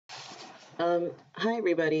Hi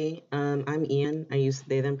everybody. I'm Ian. I use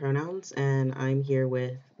they them pronouns, and I'm here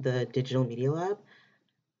with the Digital Media Lab.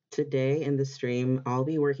 Today in the stream, I'll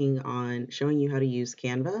be working on showing you how to use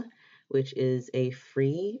Canva, which is a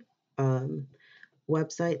free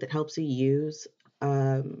website that helps you use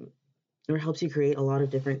or helps you create a lot of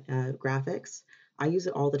different graphics. I use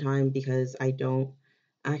it all the time because I don't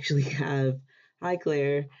actually have, hi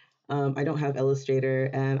Claire, I don't have Illustrator,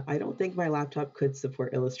 and I don't think my laptop could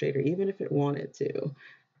support Illustrator, even if it wanted to.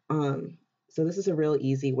 Um, so this is a real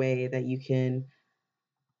easy way that you can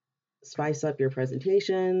spice up your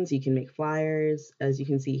presentations. You can make flyers. As you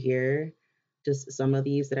can see here, just some of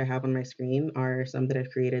these that I have on my screen are some that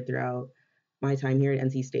I've created throughout my time here at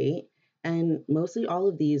NC State. And mostly all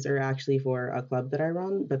of these are actually for a club that I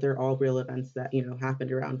run, but they're all real events that,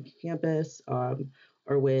 happened around campus, or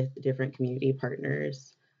with different community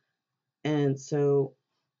partners. And so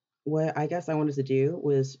what I guess I wanted to do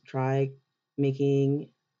was try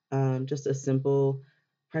making just a simple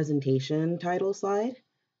presentation title slide,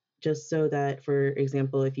 just so that, for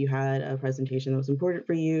example, if you had a presentation that was important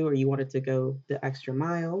for you or you wanted to go the extra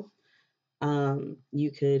mile,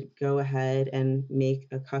 you could go ahead and make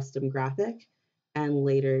a custom graphic and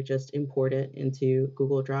later just import it into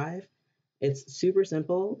Google Drive. It's super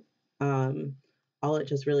simple. All it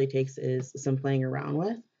just really takes is some playing around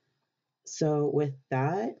with. So with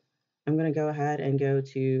that, I'm going to go ahead and go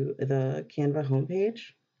to the Canva homepage.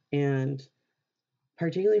 And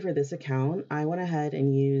particularly for this account, I went ahead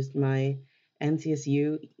and used my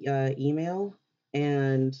NCSU email,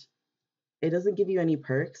 and it doesn't give you any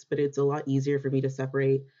perks, but it's a lot easier for me to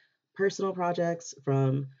separate personal projects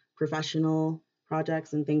from professional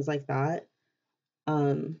projects and things like that.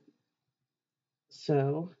 Um,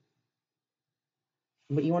 so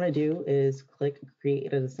what you want to do is click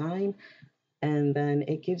create a design, and then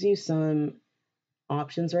it gives you some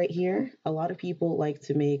options right here. A lot of people like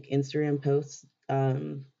to make Instagram posts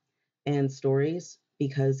and stories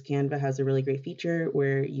because Canva has a really great feature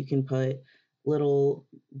where you can put little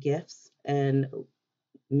GIFs and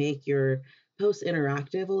make your posts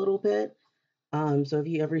interactive a little bit. So if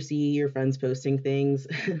you ever see your friends posting things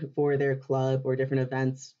for their club or different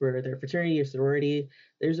events for their fraternity or sorority,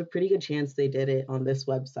 there's a pretty good chance they did it on this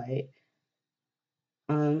website.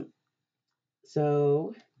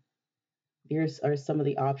 So here's are some of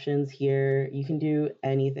the options here. You can do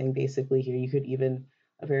anything basically here. You could even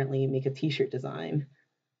apparently make a t-shirt design.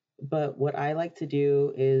 But what I like to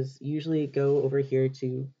do is usually go over here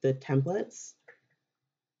to the templates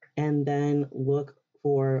and then look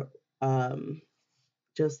for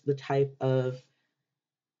just the type of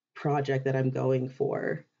project that I'm going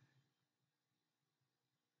for.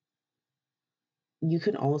 You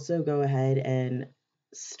can also go ahead and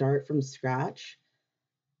start from scratch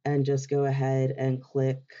and just go ahead and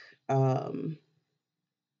click, where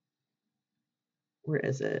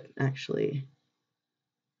is it actually?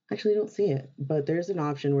 Actually, I don't see it, but there's an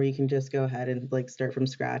option where you can just go ahead and like start from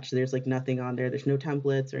scratch. There's like nothing on there. There's no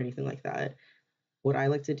templates or anything like that. What I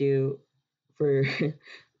like to do for,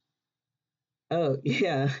 oh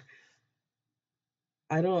yeah,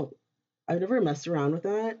 I don't, I've never messed around with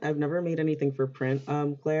that. I've never made anything for print,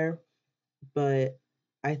 Claire, but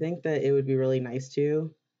I think that it would be really nice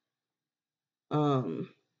to. Um,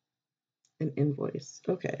 an invoice.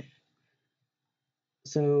 Okay.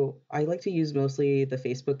 So I like to use mostly the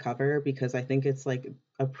Facebook cover because I think it's like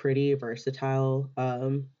a pretty versatile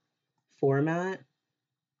format.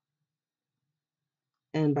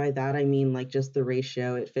 And by that, I mean like just the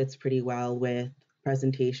ratio. It fits pretty well with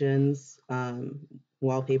presentations,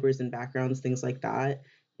 wallpapers and backgrounds, things like that.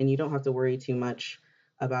 And you don't have to worry too much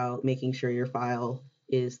about making sure your file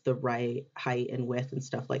is the right height and width and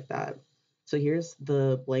stuff like that. So here's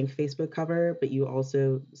the blank Facebook cover, but you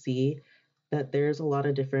also see that there's a lot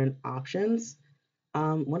of different options.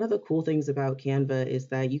 One of the cool things about Canva is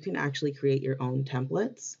that you can actually create your own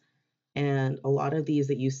templates. And a lot of these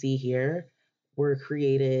that you see here were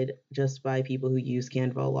created just by people who use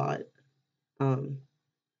Canva a lot. Um,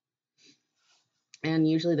 and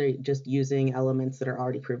usually they're just using elements that are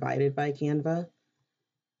already provided by Canva.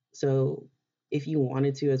 So if you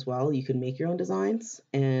wanted to as well, you could make your own designs.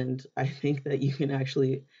 And I think that you can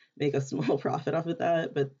actually make a small profit off of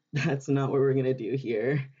that, but that's not what we're going to do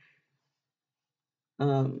here.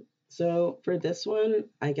 So for this one,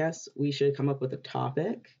 I guess we should come up with a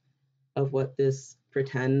topic of what this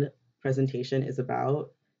pretend presentation is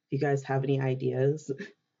about. If you guys have any ideas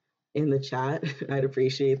in the chat, I'd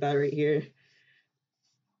appreciate that right here.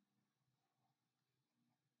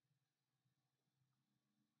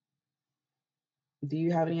 Do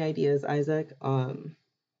you have any ideas, Isaac? I'm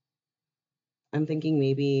thinking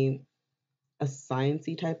maybe a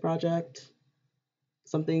sciencey type project,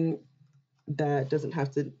 something that doesn't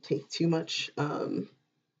have to take too much.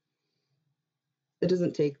 It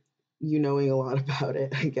doesn't take you knowing a lot about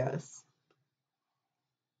it, I guess.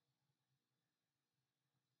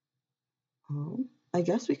 I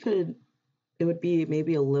guess we could. It would be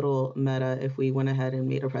maybe a little meta if we went ahead and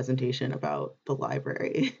made a presentation about the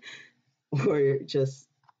library or just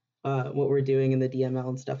what we're doing in the DML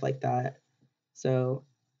and stuff like that. So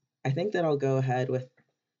I think that I'll go ahead with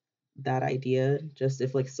that idea. Just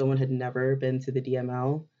if like someone had never been to the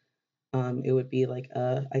DML, it would be like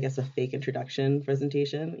I guess a fake introduction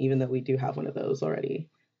presentation, even though we do have one of those already.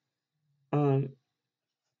 Um,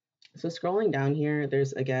 so scrolling down here,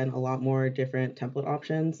 there's again a lot more different template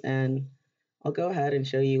options, and I'll go ahead and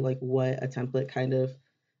show you like what a template kind of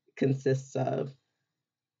consists of.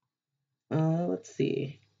 Let's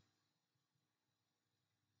see.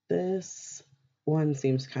 This one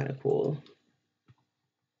seems kind of cool.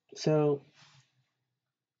 So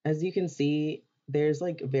as you can see, there's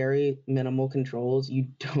like very minimal controls. You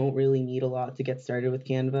don't really need a lot to get started with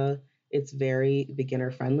Canva. It's very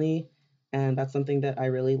beginner friendly, and that's something that I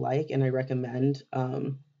really like and I recommend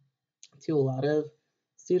to a lot of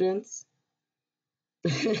students.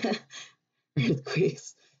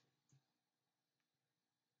 Earthquakes.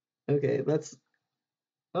 Okay, that's.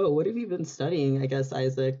 Oh, what have you been studying? I guess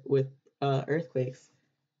Isaac with earthquakes.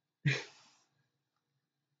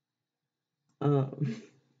 Um,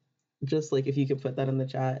 just like if you could put that in the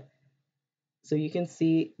chat. So you can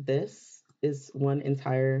see this is one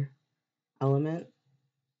entire element.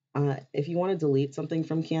 If you want to delete something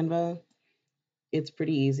from Canva, it's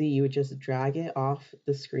pretty easy. You would just drag it off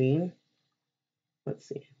the screen. Let's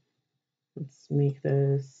see. Let's make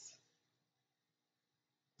this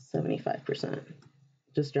 75%.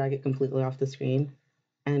 Just drag it completely off the screen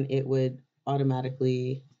and it would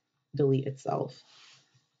automatically delete itself.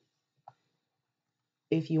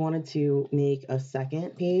 If you wanted to make a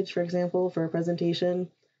second page, for example, for a presentation,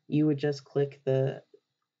 you would just click the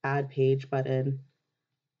add page button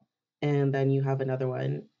and then you have another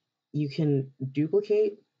one. You can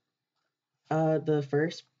duplicate the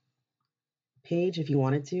first page if you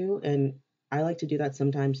wanted to, and I like to do that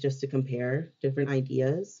sometimes just to compare different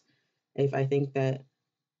ideas. If I think that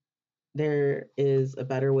there is a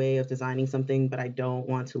better way of designing something, but I don't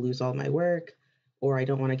want to lose all my work, or I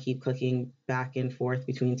don't want to keep clicking back and forth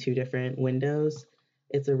between two different windows,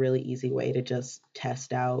 it's a really easy way to just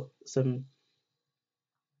test out some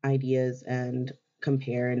ideas and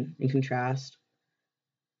compare and contrast.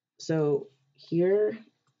 So here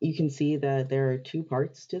you can see that there are two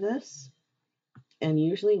parts to this. And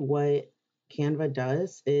usually what Canva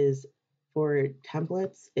does is for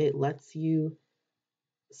templates, it lets you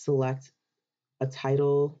select a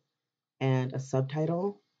title and a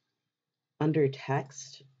subtitle. Under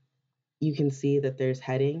text, you can see that there's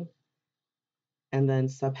heading and then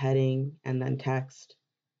subheading and then text.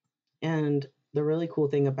 And the really cool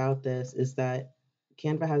thing about this is that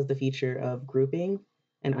Canva has the feature of grouping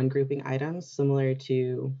and ungrouping items similar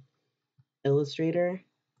to Illustrator.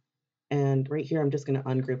 And right here, I'm just going to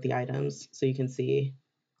ungroup the items so you can see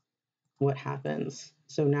what happens.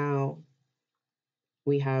 So now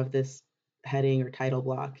we have this heading or title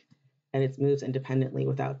block and it moves independently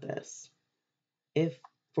without this. If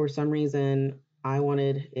for some reason I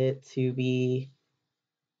wanted it to be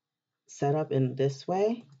set up in this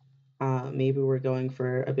way, maybe we're going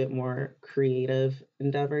for a bit more creative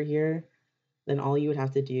endeavor here, then all you would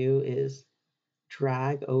have to do is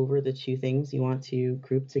drag over the two things you want to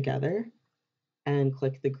group together and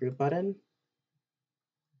click the group button.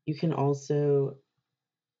 You can also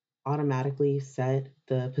automatically set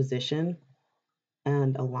the position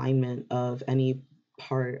and alignment of any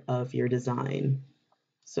part of your design.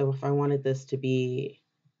 So if I wanted this to be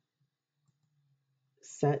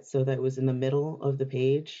set so that it was in the middle of the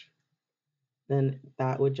page, then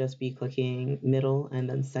that would just be clicking middle and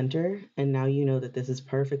then center. And now you know that this is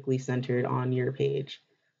perfectly centered on your page,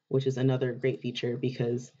 which is another great feature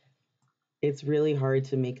because it's really hard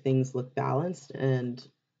to make things look balanced and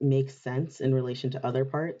make sense in relation to other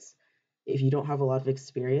parts if you don't have a lot of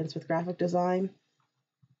experience with graphic design.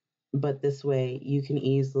 But this way you can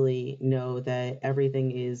easily know that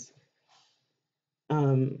everything is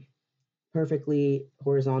perfectly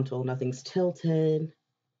horizontal, nothing's tilted.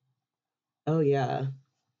 Oh yeah,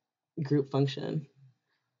 group function.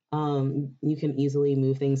 You can easily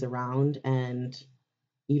move things around and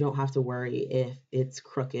you don't have to worry if it's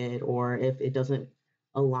crooked or if it doesn't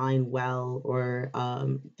align well or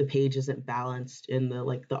the page isn't balanced in the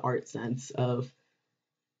like the art sense of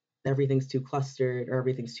everything's too clustered or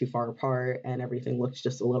everything's too far apart and everything looks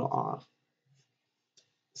just a little off.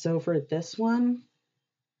 So for this one,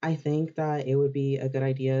 I think that it would be a good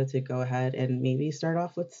idea to go ahead and maybe start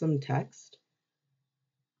off with some text.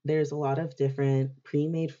 There's a lot of different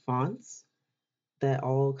pre-made fonts that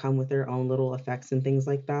all come with their own little effects and things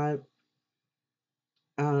like that.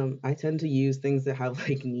 I tend to use things that have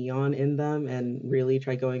like neon in them and really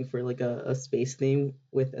try going for like a space theme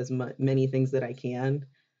with as many things that I can,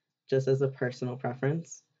 just as a personal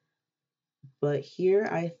preference. But here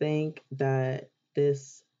I think that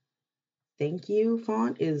this thank you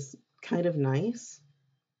font is kind of nice.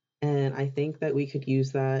 And I think that we could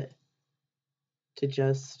use that to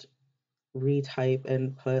just retype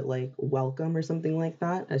and put like welcome or something like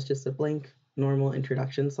that as just a blank normal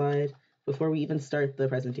introduction slide before we even start the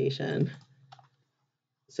presentation.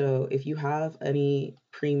 So if you have any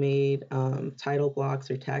pre-made title blocks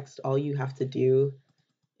or text, all you have to do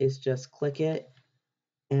is just click it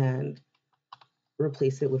and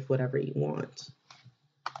replace it with whatever you want.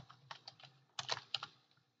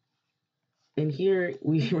 And here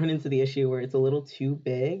we run into the issue where it's a little too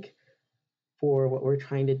big for what we're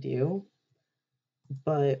trying to do.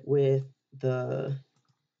 But with the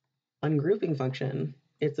ungrouping function,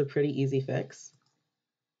 it's a pretty easy fix.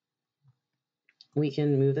 We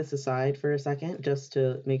can move this aside for a second just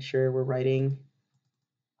to make sure we're writing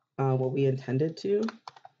what we intended to.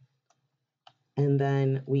 And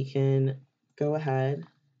then we can go ahead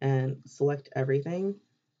and select everything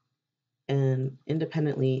and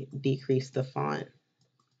independently decrease the font.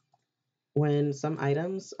 When some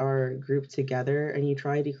items are grouped together and you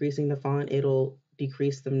try decreasing the font, it'll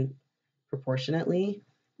decrease them proportionately.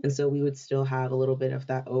 And so we would still have a little bit of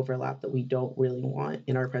that overlap that we don't really want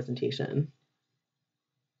in our presentation.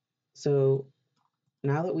 So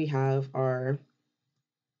now that we have our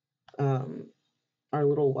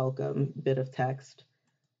little welcome bit of text,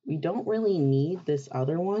 we don't really need this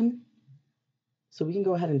other one. So we can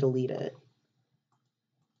go ahead and delete it.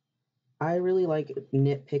 I really like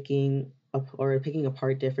nitpicking or picking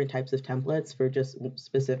apart different types of templates for just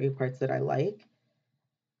specific parts that I like,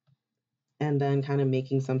 and then kind of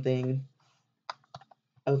making something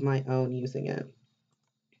of my own using it.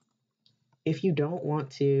 If you don't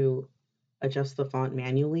want to adjust the font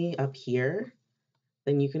manually up here,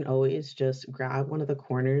 then you can always just grab one of the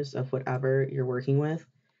corners of whatever you're working with,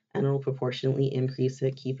 and it'll proportionally increase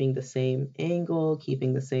it, keeping the same angle,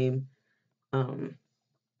 keeping the same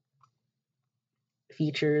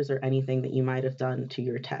features or anything that you might have done to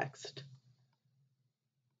your text.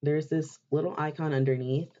 There's this little icon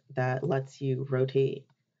underneath that lets you rotate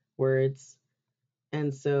words.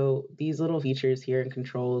 And so these little features here and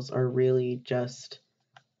controls are really just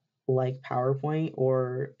like PowerPoint,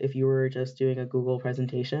 or if you were just doing a Google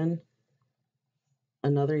presentation.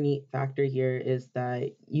 Another neat factor here is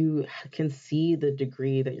that you can see the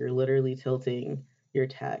degree that you're literally tilting your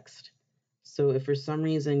text. So if for some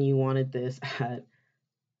reason you wanted this at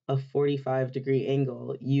a 45-degree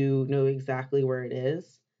angle, you know exactly where it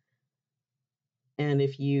is. And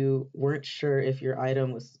if you weren't sure if your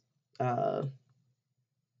item was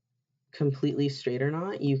completely straight or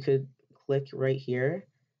not, you could click right here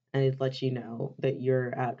and it lets you know that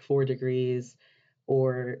you're at 4 degrees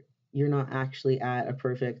or you're not actually at a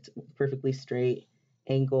perfectly straight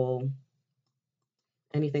angle,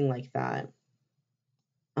 anything like that.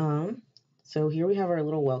 So here we have our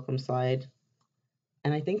little welcome slide.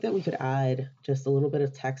 And I think that we could add just a little bit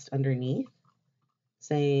of text underneath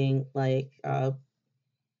saying like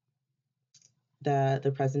that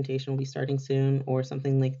the presentation will be starting soon or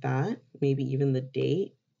something like that, maybe even the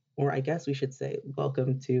date, or I guess we should say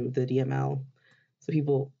welcome to the DML, so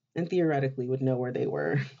people and theoretically would know where they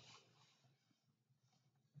were.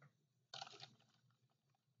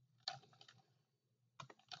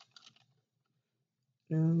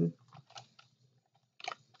 Mm-hmm.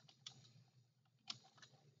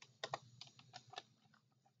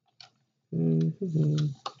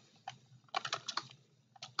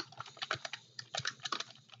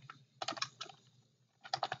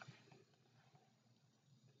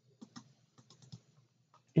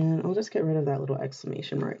 And I'll just get rid of that little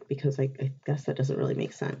exclamation mark because I guess that doesn't really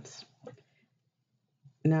make sense.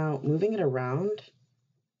 Now, moving it around,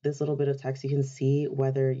 this little bit of text, you can see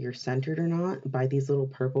whether you're centered or not by these little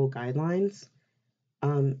purple guidelines.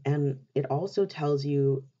 And it also tells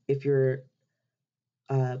you if you're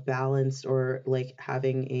balanced or like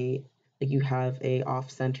having you have a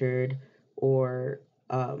off-centered or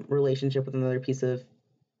relationship with another piece of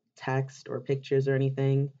text or pictures or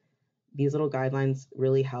anything. These little guidelines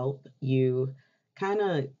really help you kind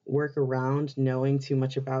of work around knowing too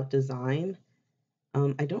much about design.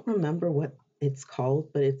 I don't remember what it's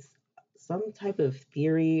called, but it's some type of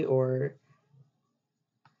theory or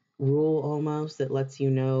rule almost that lets you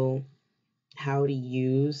know how to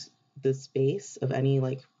use the space of any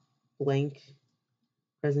like blank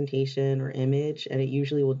presentation or image, and it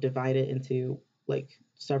usually will divide it into like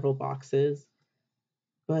several boxes.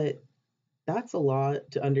 But that's a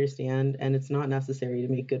lot to understand, and it's not necessary to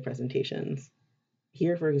make good presentations.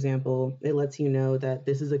 Here, for example, it lets you know that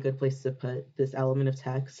this is a good place to put this element of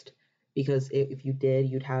text because if you did,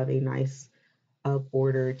 you'd have a nice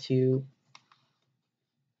border to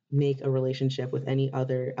make a relationship with any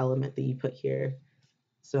other element that you put here.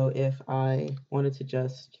 So if I wanted to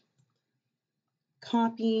just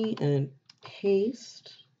copy and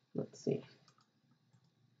paste, let's see,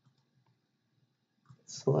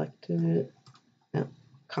 select it,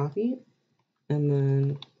 copy, and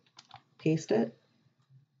then paste it,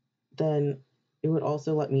 then it would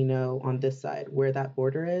also let me know on this side where that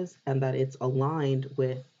border is and that it's aligned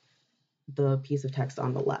with the piece of text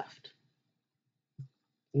on the left.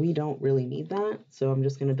 We don't really need that, so I'm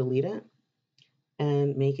just going to delete it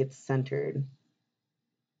and make it centered.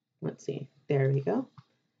 Let's see, there we go.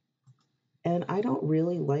 And I don't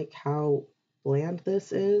really like how bland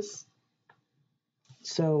this is,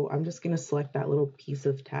 so I'm just going to select that little piece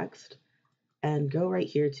of text and go right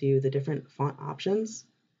here to the different font options.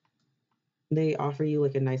 They offer you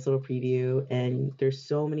like a nice little preview, and there's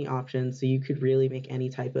so many options, so you could really make any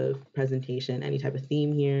type of presentation, any type of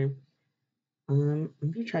theme here. I'm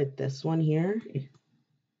gonna try this one here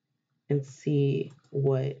and see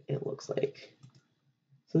what it looks like.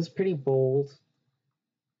 So it's pretty bold.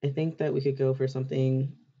 I think that we could go for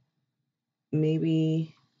something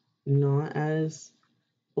maybe not as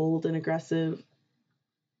bold and aggressive,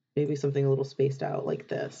 maybe something a little spaced out like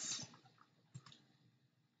this.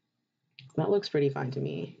 That looks pretty fine to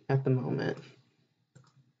me at the moment.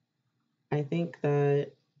 I think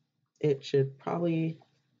that it should probably,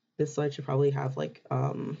 this slide should probably have like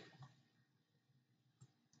a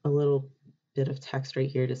little bit of text right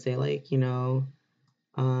here to say like, you know,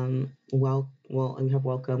 well, and we have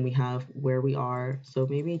welcome, we have where we are. So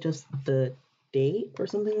maybe just the date or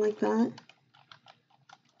something like that.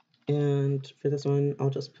 And for this one, I'll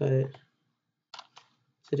just put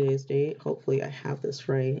today's date. Hopefully I have this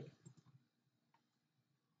right.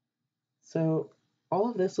 So all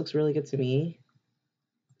of this looks really good to me.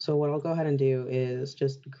 So what I'll go ahead and do is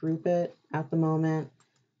just group it at the moment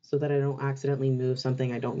so that I don't accidentally move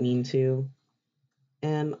something I don't mean to.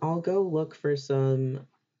 And I'll go look for some,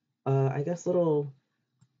 I guess, little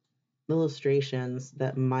illustrations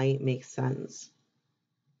that might make sense.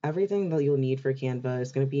 Everything that you'll need for Canva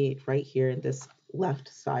is going to be right here in this left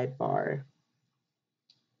sidebar.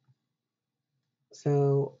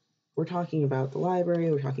 So we're talking about the library,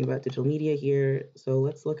 we're talking about digital media here. So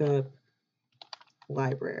let's look up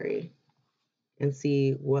library and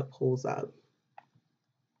see what pulls up.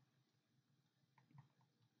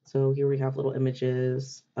 So here we have little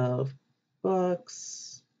images of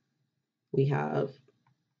books. We have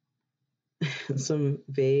some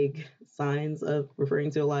vague signs of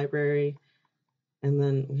referring to a library. And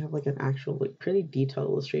then we have like an actual like pretty detailed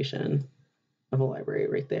illustration of a library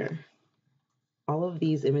right there. All of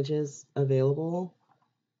these images available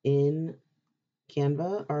in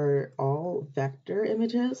Canva are all vector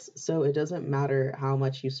images, so it doesn't matter how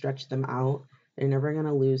much you stretch them out, they're never going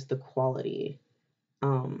to lose the quality.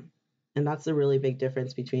 And that's a really big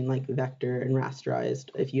difference between like vector and rasterized.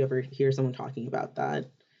 If you ever hear someone talking about that,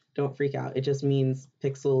 don't freak out. It just means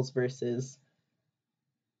pixels versus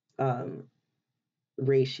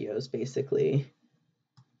ratios, basically.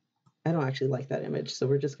 I don't actually like that image, so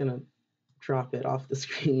we're just going to drop it off the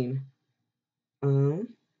screen. You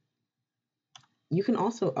can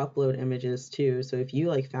also upload images too. So if you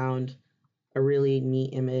like found a really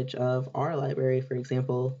neat image of our library, for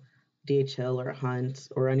example, D.H. Hill or Hunt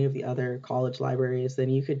or any of the other college libraries, then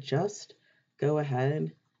you could just go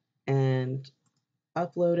ahead and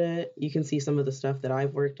upload it. You can see some of the stuff that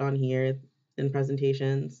I've worked on here in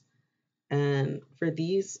presentations. And for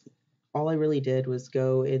these, all I really did was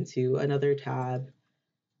go into another tab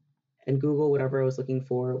and Google whatever I was looking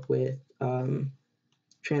for with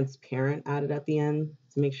transparent added at the end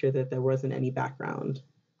to make sure that there wasn't any background.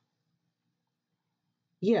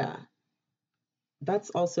 Yeah,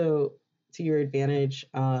 that's also to your advantage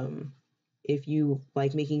if you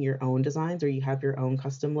like making your own designs or you have your own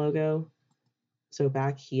custom logo. So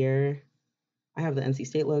back here, I have the NC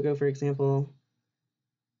State logo, for example,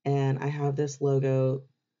 and I have this logo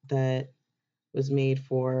that was made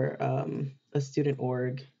for a student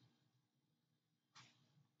org.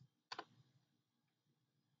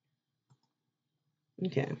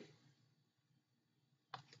 Okay.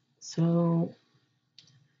 So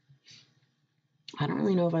I don't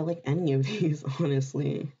really know if I like any of these,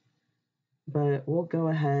 honestly, but we'll go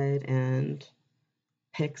ahead and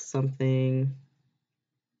pick something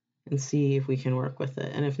and see if we can work with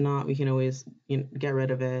it. And if not, we can always get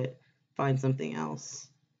rid of it, find something else.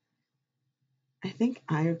 I think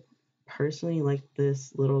I personally like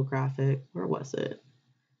this little graphic. Where was it?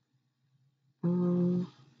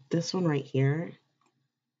 This one right here.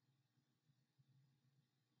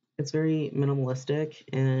 It's very minimalistic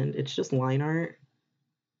and it's just line art,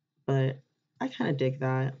 but I kind of dig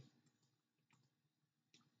that.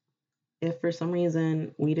 If for some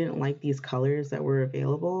reason we didn't like these colors that were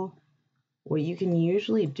available, what you can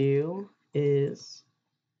usually do is,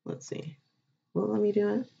 let's see, will it let me do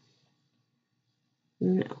it?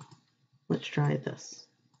 No. Let's try this,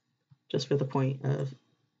 just for the point of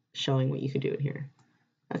showing what you can do in here.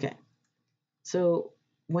 Okay, so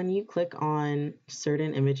when you click on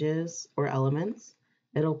certain images or elements,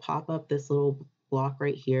 it'll pop up this little block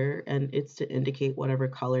right here, and it's to indicate whatever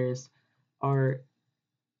colors are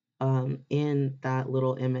in that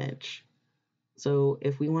little image. So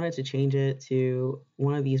if we wanted to change it to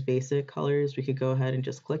one of these basic colors, we could go ahead and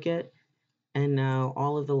just click it. And now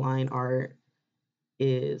all of the line art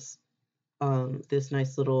is this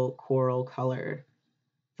nice little coral color.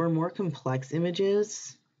 For more complex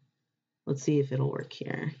images, let's see if it'll work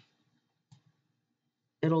here.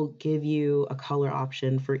 It'll give you a color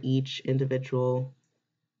option for each individual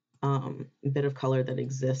bit of color that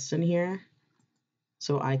exists in here.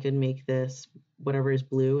 So I could make this, whatever is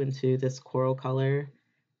blue, into this coral color,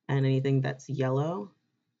 and anything that's yellow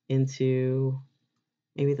into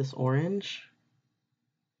maybe this orange.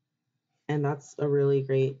 And that's a really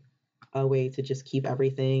great way to just keep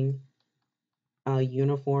everything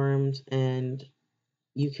uniformed. And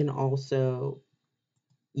you can also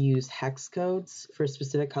use hex codes for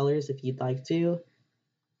specific colors if you'd like to.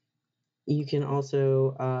 You can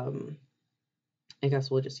also, I guess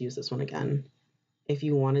we'll just use this one again. If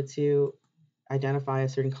you wanted to identify a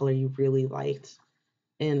certain color you really liked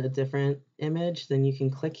in a different image, then you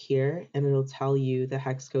can click here and it'll tell you the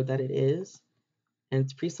hex code that it is. And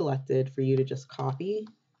it's pre-selected for you to just copy,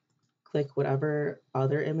 click whatever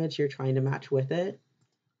other image you're trying to match with it,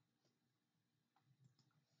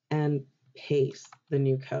 and paste the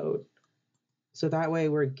new code. So that way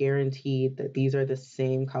we're guaranteed that these are the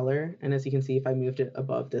same color. And as you can see, if I moved it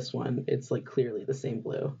above this one, it's like clearly the same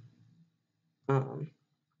blue.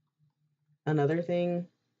 Another thing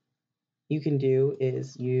you can do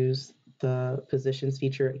is use the positions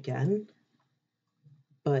feature again,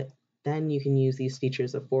 but then you can use these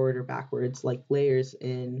features of forward or backwards, like layers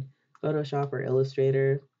in Photoshop or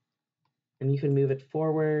Illustrator, and you can move it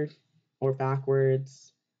forward or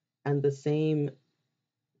backwards. And the same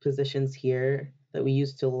positions here that we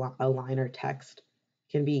use to align our text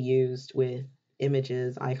can be used with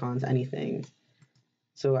images, icons, anything.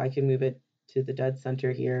 So I can move it to the dead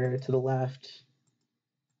center here, to the left,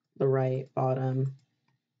 the right, bottom.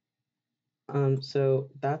 So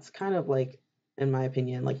that's kind of like, in my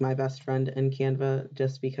opinion, like my best friend in Canva,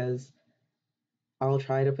 just because I'll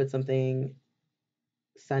try to put something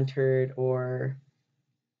centered or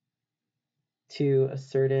to a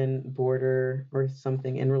certain border or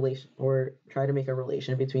something in relation, or try to make a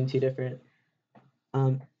relation between two different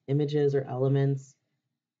images or elements,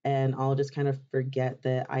 and I'll just kind of forget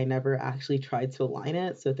that I never actually tried to align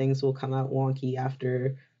it, so things will come out wonky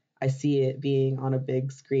after I see it being on a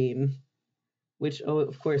big screen, which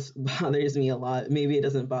of course bothers me a lot. Maybe it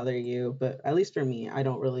doesn't bother you, but at least for me, I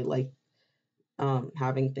don't really like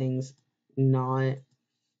having things not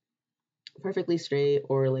perfectly straight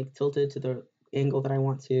or like tilted to the angle that I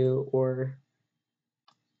want to, or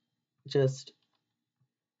just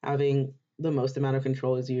having the most amount of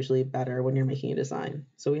control is usually better when you're making a design.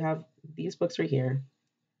 So we have these books right here,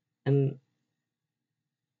 and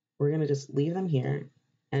we're going to just leave them here.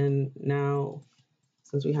 And now,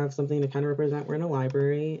 since we have something to kind of represent we're in a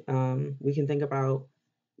library, we can think about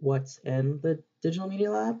what's in the digital media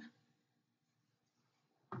lab.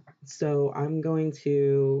 So I'm going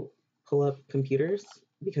to pull up computers,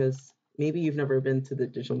 because maybe you've never been to the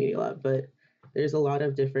digital media lab, but there's a lot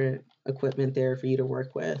of different equipment there for you to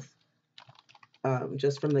work with,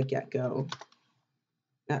 just from the get-go.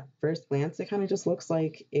 At first glance, it kind of just looks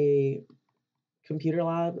like a computer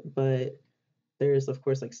lab, but there's of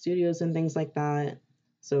course like studios and things like that.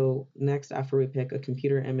 So next, after we pick a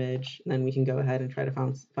computer image, then we can go ahead and try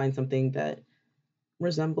to find something that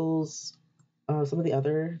resembles some of the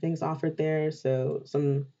other things offered there. So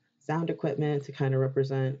some sound equipment to kind of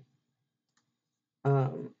represent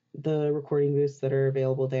the recording booths that are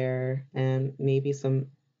available there, and maybe some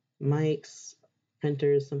mics,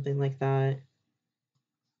 printers, something like that.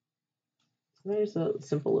 There's a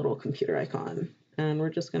simple little computer icon, and we're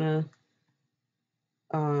just gonna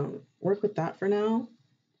work with that for now.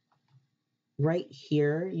 Right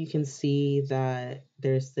here, you can see that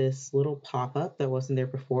there's this little pop-up that wasn't there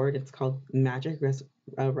before. It's called Magic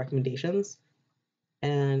Recommendations,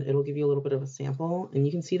 and it'll give you a little bit of a sample. And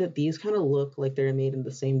you can see that these kind of look like they're made in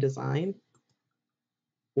the same design.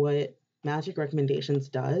 What Magic Recommendations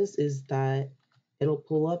does is that it'll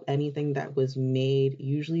pull up anything that was made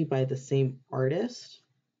usually by the same artist.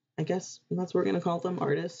 I guess that's what we're going to call them,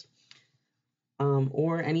 artists.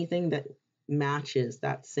 Or anything that matches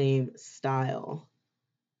that same style.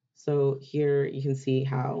 So here you can see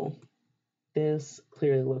how this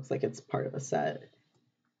clearly looks like it's part of a set.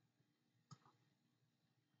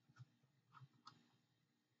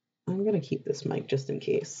 I'm going to keep this mic just in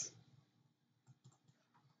case.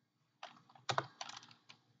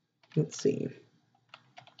 Let's see.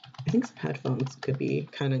 I think some headphones could be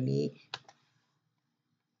kind of neat.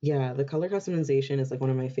 Yeah, the color customization is like one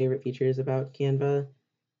of my favorite features about Canva,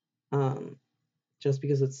 just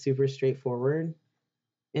because it's super straightforward.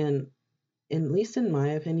 And at least in my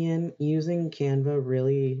opinion, using Canva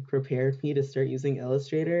really prepared me to start using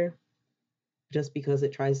Illustrator, just because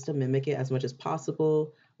it tries to mimic it as much as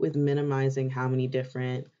possible with minimizing how many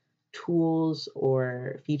different tools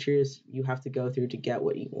or features you have to go through to get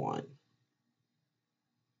what you want.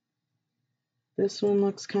 This one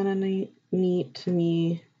looks kind of neat to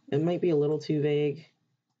me. It might be a little too vague.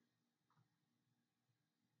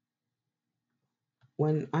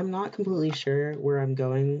 When I'm not completely sure where I'm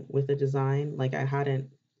going with the design, like I hadn't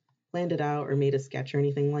planned it out or made a sketch or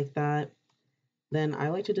anything like that, then I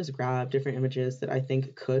like to just grab different images that I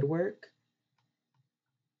think could work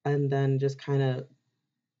and then just kind of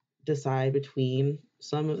decide between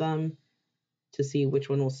some of them to see which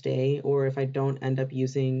one will stay, or if I don't end up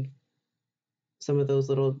using some of those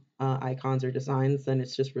little icons or designs, then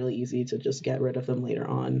it's just really easy to just get rid of them later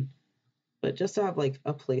on. But just to have like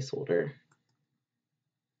a placeholder.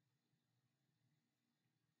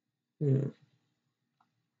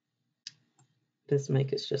 This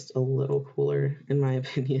mic is just a little cooler in my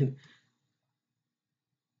opinion.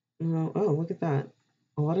 Oh, look at that.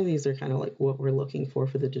 A lot of these are kind of like what we're looking for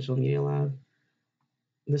the Digital Media Lab.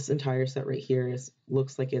 This entire set right here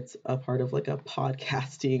looks like it's a part of like a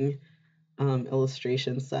podcasting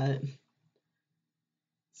illustration set.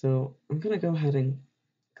 So I'm going to go ahead and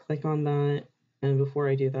click on that. And before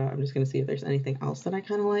I do that, I'm just going to see if there's anything else that I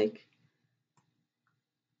kind of like.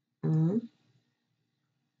 I'll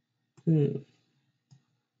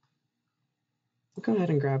go ahead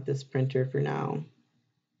and grab this printer for now.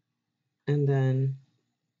 And then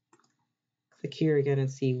click here again and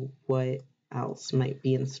see what else might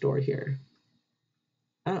be in store here.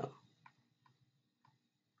 Oh,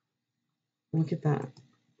 look at that.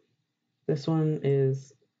 This one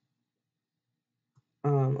is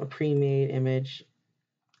a pre-made image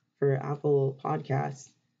for Apple Podcasts.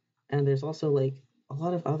 And there's also like a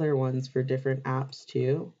lot of other ones for different apps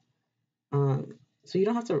too. So you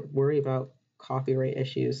don't have to worry about copyright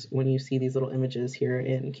issues when you see these little images here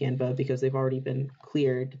in Canva, because they've already been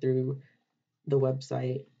cleared through the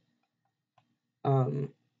website. And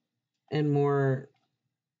more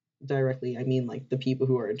directly, I mean like the people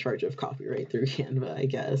who are in charge of copyright through Canva, I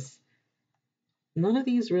guess. None of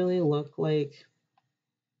these really look like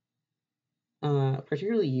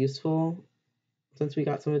particularly useful, since we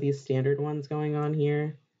got some of these standard ones going on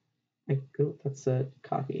here. Oh, that's a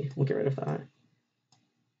copy. We'll get rid of that.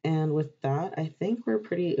 And with that, I think we're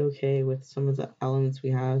pretty okay with some of the elements we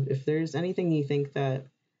have. If there's anything you think that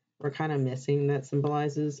we're kind of missing that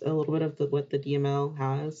symbolizes a little bit of what the DML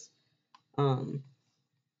has,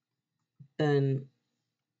 then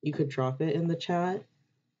you could drop it in the chat,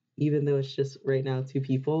 even though it's just right now 2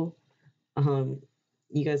 people.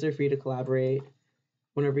 You guys are free to collaborate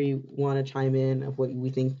whenever you want to chime in of what you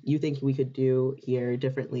think we could do here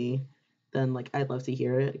differently. Then like I'd love to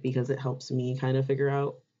hear it, because it helps me kind of figure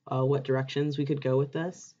out what directions we could go with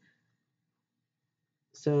this.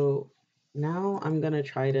 So now I'm going to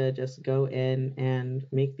try to just go in and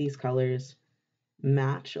make these colors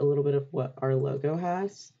match a little bit of what our logo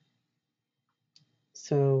has.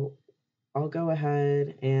 So I'll go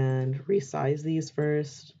ahead and resize these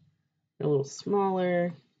first, a little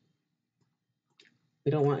smaller.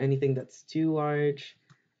 We don't want anything that's too large.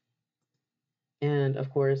 And of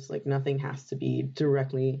course, like nothing has to be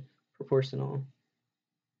directly proportional.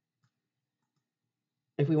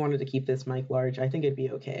 If we wanted to keep this mic large, I think it'd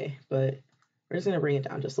be okay, but we're just going to bring it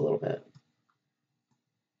down just a little bit.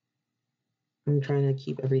 I'm trying to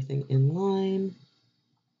keep everything in line.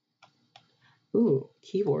 Ooh,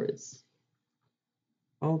 keyboards.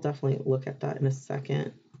 I'll definitely look at that in a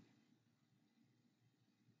second.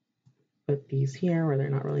 Put these here where they're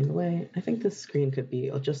not really in the way. I think this screen could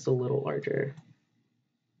be just a little larger.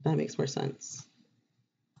 That makes more sense.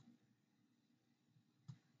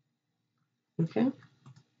 Okay.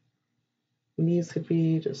 And these could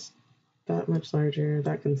be just that much larger.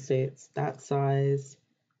 That can stay it's that size.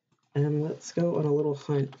 And let's go on a little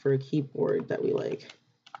hunt for a keyboard that we like.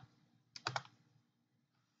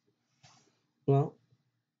 Well,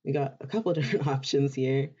 we got a couple of different options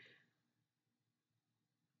here.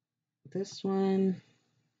 This one,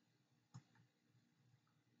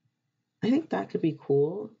 I think that could be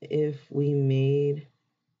cool if we made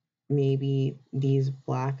maybe these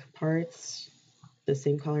black parts the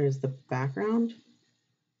same color as the background.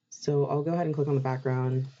 So I'll go ahead and click on the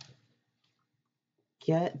background,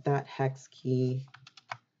 get that hex key,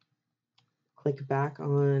 click back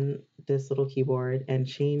on this little keyboard and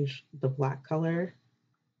change the black color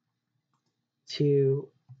to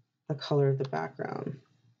the color of the background.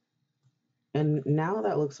 And now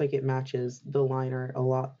that looks like it matches the liner a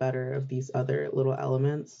lot better of these other little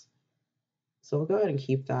elements. So I'll go ahead and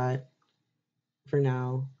keep that for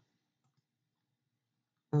now.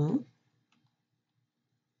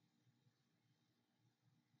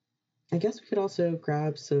 I guess we could also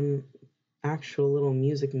grab some actual little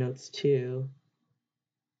music notes too.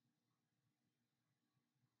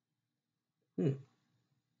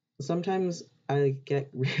 Sometimes I get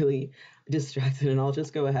really distracted and I'll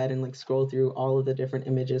just go ahead and like scroll through all of the different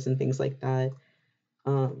images and things like that.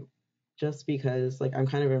 Just because like I'm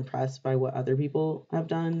kind of impressed by what other people have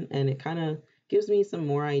done, and it kind of gives me some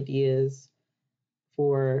more ideas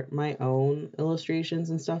for my own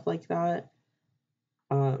illustrations and stuff like that.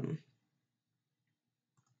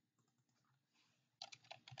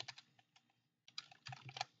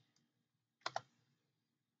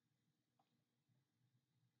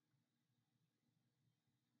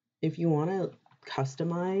 If you want to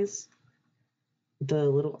customize the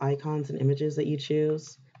little icons and images that you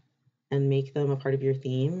choose and make them a part of your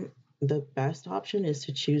theme, the best option is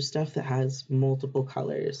to choose stuff that has multiple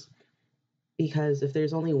colors. Because if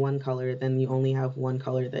there's only one color, then you only have one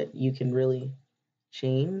color that you can really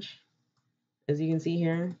change, as you can see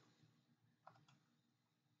here.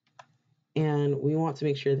 And we want to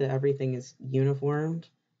make sure that everything is uniformed,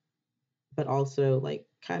 but also like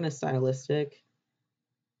kind of stylistic.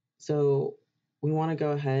 So we want to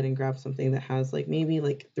go ahead and grab something that has like maybe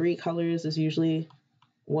like 3 colors is usually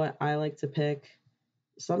what I like to pick.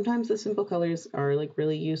 Sometimes the simple colors are like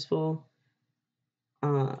really useful,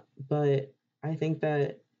 but I think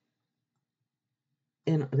that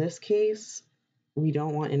in this case, we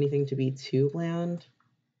don't want anything to be too bland.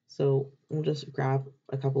 So we'll just grab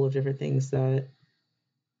a couple of different things that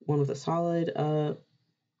one with a solid,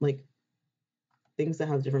 like things that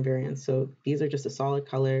have different variants. So these are just a solid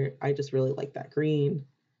color. I just really like that green.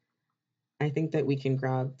 I think that we can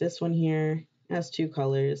grab this one here. It has 2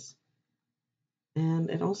 colors. And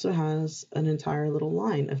it also has an entire little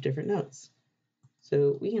line of different notes.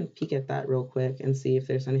 So we can peek at that real quick and see if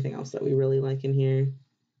there's anything else that we really like in here.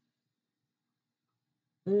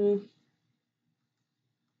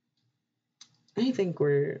 I think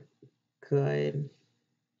we're good.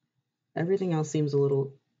 Everything else seems a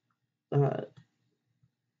little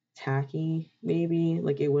tacky, maybe.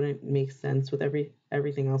 Like it wouldn't make sense with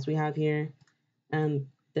everything else we have here. And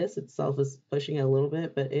this itself is pushing it a little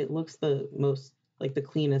bit, but it looks the most like the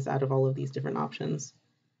cleanest out of all of these different options.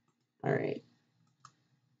 All right.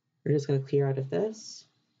 We're just going to clear out of this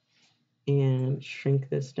and shrink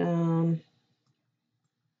this down.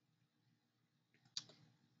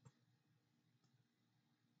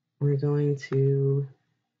 We're going to,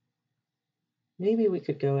 maybe we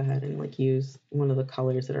could go ahead and like use one of the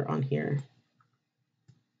colors that are on here.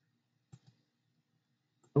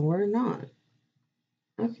 Or not.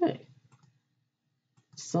 Okay.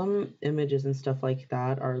 Some images and stuff like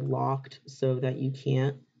that are locked so that you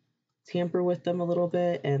can't tamper with them a little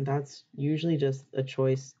bit, and that's usually just a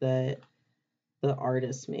choice that the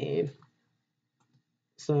artist made.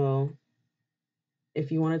 So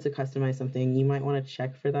if you wanted to customize something, you might want to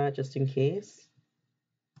check for that just in case.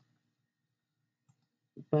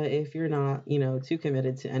 But if you're not, too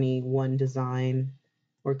committed to any one design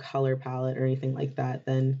or color palette or anything like that,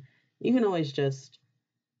 then you can always just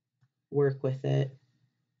work with it.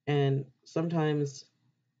 And sometimes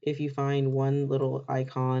if you find one little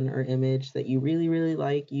icon or image that you really, really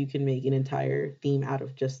like, you can make an entire theme out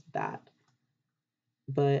of just that.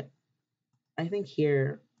 But I think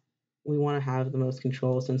here we want to have the most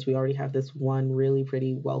control since we already have this one really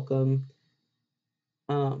pretty welcome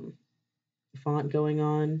font going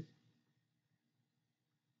on.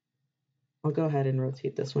 I'll go ahead and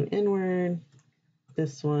rotate this one inward.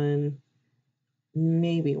 This one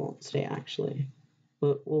maybe won't stay actually,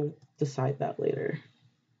 but we'll decide that later.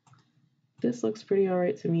 This looks pretty all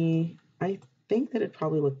right to me. I think that it'd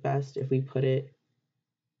probably look best if we put it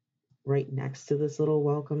right next to this little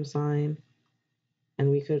welcome sign. And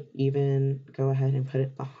we could even go ahead and put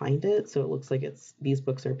it behind it so it looks like these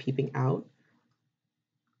books are peeping out.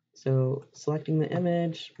 So selecting the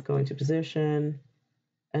image, going to position,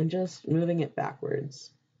 and just moving it backwards.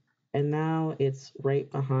 And now it's right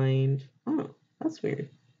behind, oh, that's weird.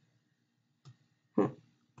 Huh.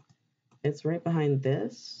 It's right behind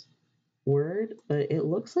this word, but it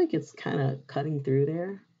looks like it's kind of cutting through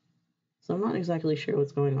there. So I'm not exactly sure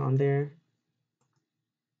what's going on there.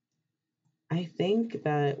 I think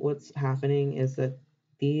that what's happening is that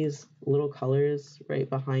these little colors right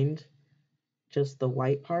behind just the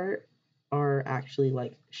white part are actually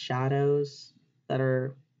like shadows that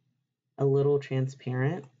are a little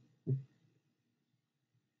transparent.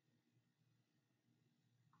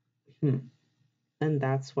 And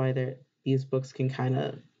that's why these books can kind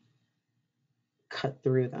of cut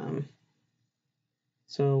through them.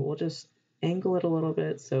 So we'll just angle it a little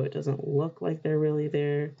bit so it doesn't look like they're really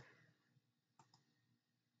there.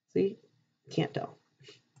 See? Can't tell.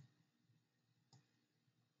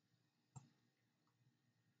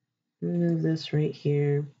 Move this right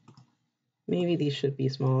here. Maybe these should be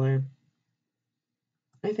smaller.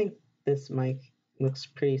 I think this mic looks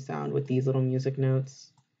pretty sound with these little music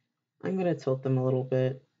notes. I'm going to tilt them a little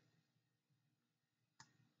bit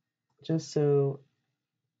just so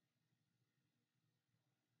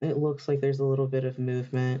it looks like there's a little bit of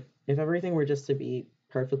movement. If everything were just to be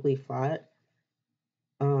perfectly flat,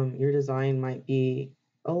 your design might be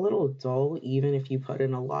a little dull even if you put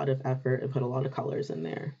in a lot of effort and put a lot of colors in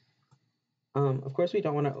there. Of course, we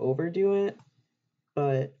don't want to overdo it,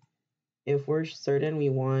 but if we're certain we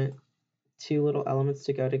want two little elements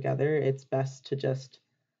to go together, it's best to just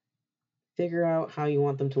figure out how you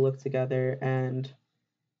want them to look together and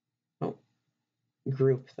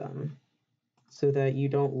group them so that you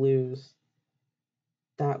don't lose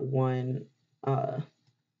that one, I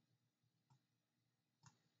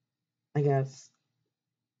guess,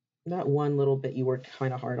 that one little bit you worked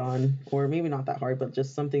kind of hard on, or maybe not that hard, but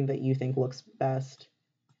just something that you think looks best.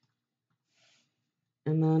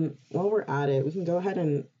 And then while we're at it, we can go ahead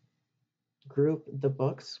and group the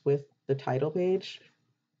books with the title page,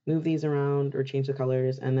 move these around or change the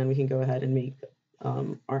colors, and then we can go ahead and make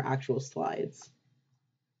our actual slides.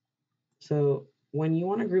 So when you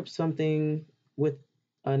want to group something with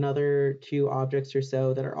another two objects or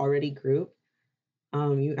so that are already grouped,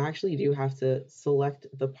 you actually do have to select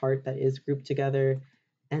the part that is grouped together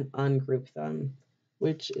and ungroup them,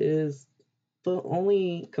 which is the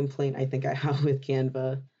only complaint I think I have with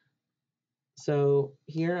Canva. So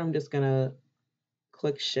here I'm just gonna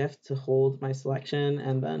click Shift to hold my selection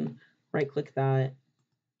and then right click that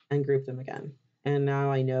and group them again. And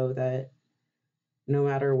now I know that no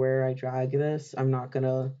matter where I drag this, I'm not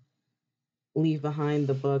gonna leave behind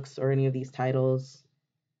the books or any of these titles.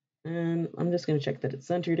 And I'm just gonna check that it's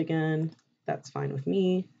centered again. That's fine with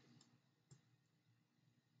me.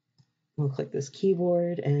 We'll click this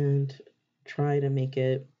keyboard and try to make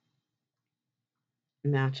it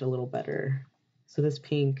match a little better. So this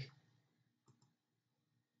pink,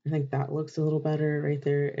 I think that looks a little better right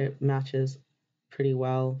there. It matches pretty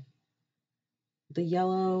well. The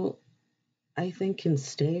yellow, I think can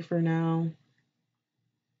stay for now.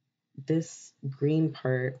 This green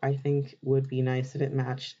part, I think would be nice if it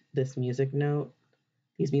matched this music note,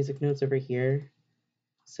 these music notes over here.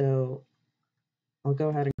 So I'll go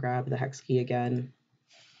ahead and grab the hex key again,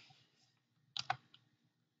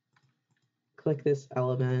 click this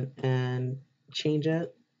element and change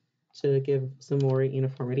it to give some more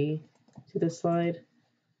uniformity to this slide.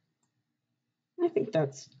 I think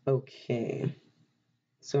that's okay.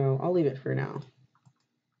 So I'll leave it for now.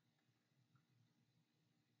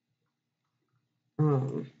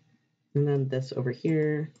 And then this over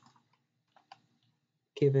here,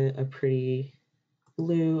 give it a pretty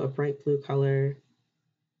blue, a bright blue color.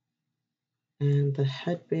 And the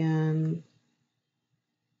headband,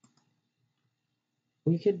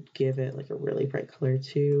 we could give it like a really bright color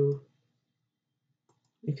too.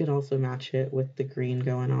 We could also match it with the green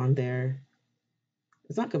going on there.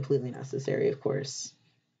 It's not completely necessary, of course,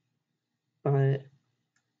 but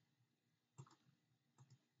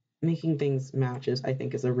making things matches, I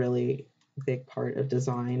think, is a really big part of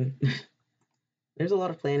design. There's a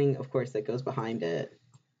lot of planning, of course, that goes behind it,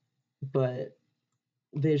 but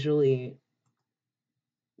visually,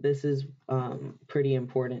 this is pretty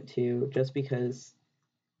important too, just because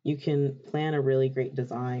you can plan a really great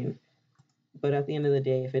design, but at the end of the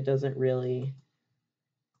day, if it doesn't really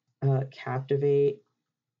captivate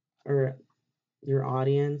or your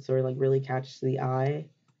audience or like really catch the eye,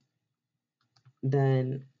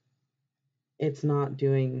 then it's not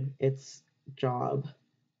doing its job.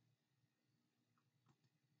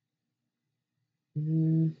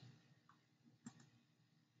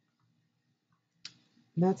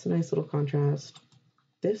 That's a nice little contrast.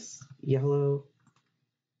 This yellow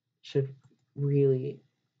should really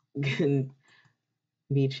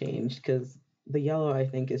be changed because the yellow I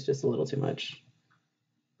think is just a little too much.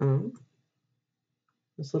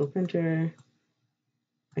 This little printer,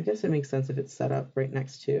 I guess it makes sense if it's set up right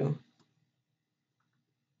next to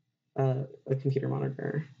a computer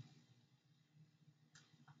monitor.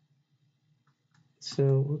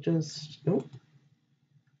 So we'll just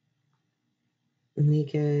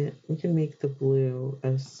make it, we can make the blue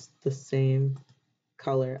as the same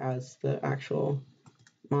color as the actual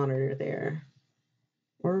monitor there.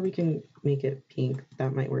 Or we can make it pink,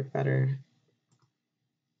 that might work better.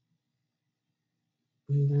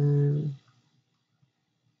 And then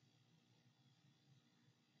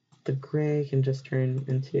the gray can just turn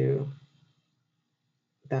into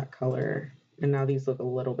that color. And now these look a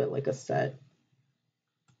little bit like a set.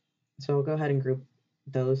 So I'll go ahead and group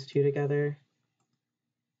those two together.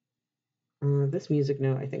 This music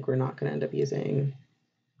note I think we're not going to end up using.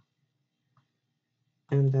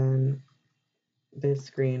 And then this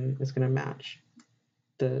screen is going to match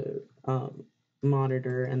the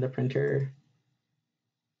monitor and the printer.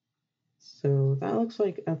 So that looks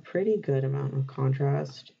like a pretty good amount of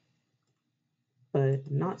contrast, but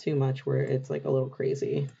not too much where it's like a little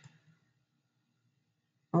crazy.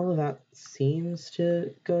 All of that seems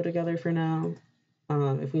to go together for now.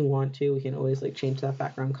 If we want to, we can always like change that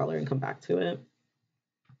background color and come back to it.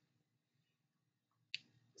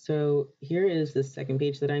 So here is the second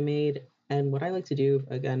page that I made. And what I like to do,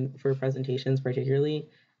 again, for presentations particularly,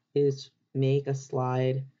 is make a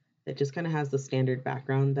slide that just kind of has the standard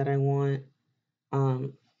background that I want.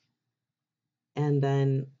 And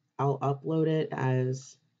then I'll upload it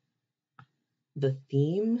as the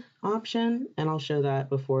theme option, and I'll show that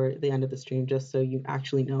before the end of the stream just so you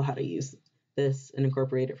actually know how to use this and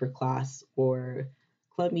incorporate it for class or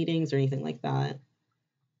club meetings or anything like that.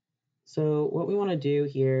 So what we want to do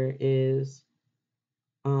here is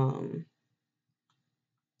kind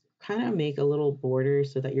of make a little border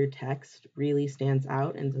so that your text really stands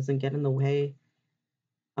out and doesn't get in the way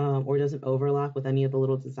or doesn't overlap with any of the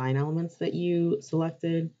little design elements that you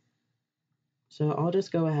selected. So I'll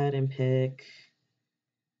just go ahead and pick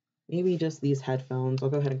maybe just these headphones. I'll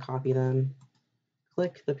go ahead and copy them,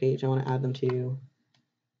 click the page I want to add them to,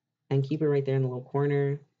 and keep it right there in the little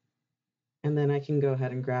corner. And then I can go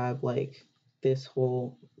ahead and grab like this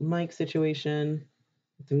whole mic situation,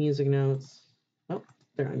 the music notes. Oh,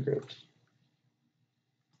 they're ungrouped.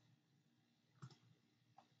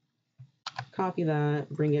 Copy that,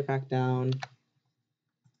 bring it back down.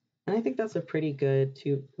 And I think that's a pretty good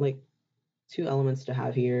two elements to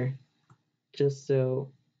have here, just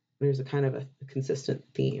so there's a kind of a consistent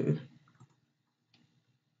theme.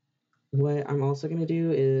 What I'm also going to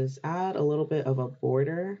do is add a little bit of a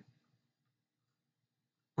border.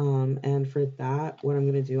 And for that, what I'm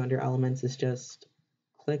going to do under elements is just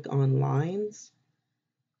click on lines.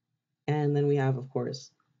 And then we have, of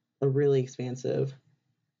course, a really expansive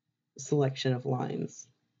selection of lines.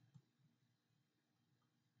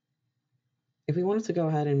 If we wanted to go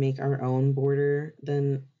ahead and make our own border,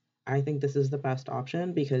 then I think this is the best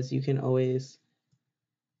option because you can always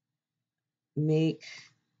make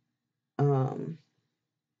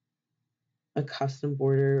a custom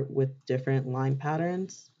border with different line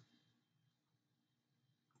patterns.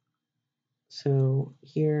 So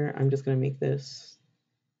here, I'm just going to make this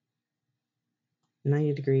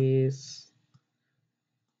 90 degrees.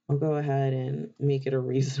 I'll go ahead and make it a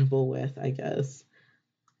reasonable width, I guess.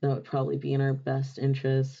 That would probably be in our best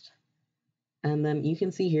interest. And then you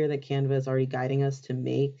can see here that Canva is already guiding us to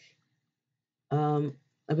make a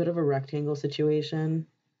bit of a rectangle situation.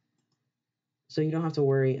 So you don't have to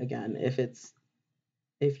worry again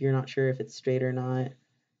if you're not sure if it's straight or not.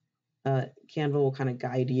 Canva will kind of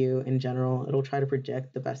guide you in general. It'll try to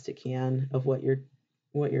predict the best it can of what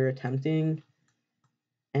you're attempting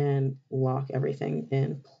and lock everything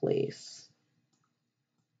in place.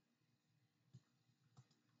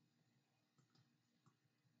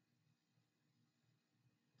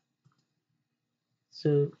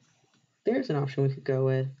 So there's an option we could go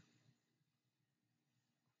with.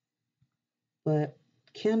 But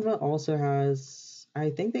Canva also has,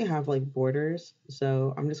 I think they have like borders.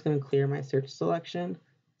 So I'm just going to clear my search selection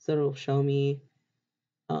so it'll show me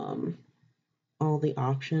all the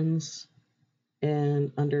options,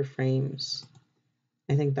 and under frames,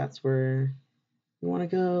 I think that's where you want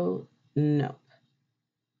to go. Nope,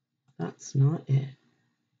 that's not it.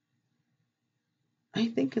 I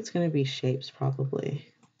think it's going to be shapes probably.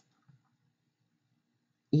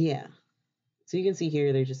 Yeah. So you can see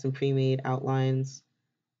here, there's just some pre-made outlines.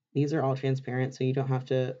 These are all transparent, so you don't have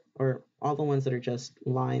to, or all the ones that are just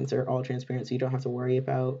lines are all transparent, so you don't have to worry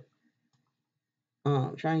about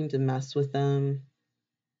trying to mess with them.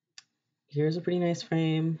 Here's a pretty nice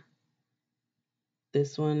frame.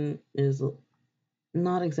 This one is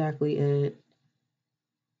not exactly it.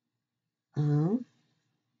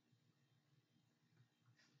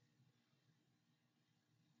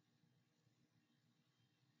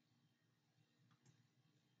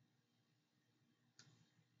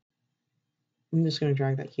 I'm just going to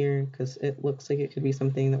drag that here because it looks like it could be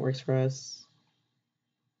something that works for us.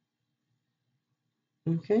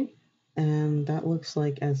 Okay, and that looks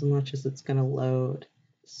like as much as it's going to load.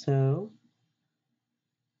 So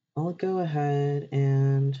I'll go ahead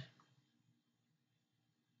and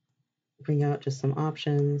bring out just some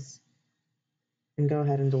options and go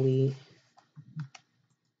ahead and delete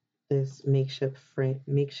this makeshift frame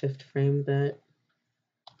that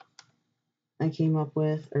I came up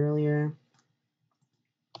with earlier.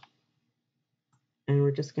 And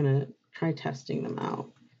we're just gonna try testing them out.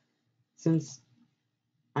 Since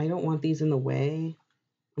I don't want these in the way,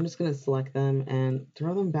 I'm just gonna select them and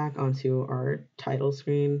throw them back onto our title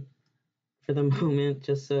screen for the moment,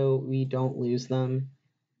 just so we don't lose them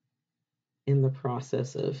in the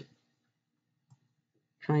process of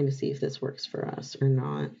trying to see if this works for us or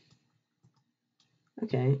not.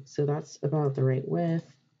 Okay, so that's about the right width,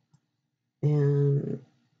 and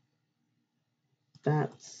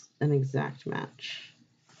that's an exact match.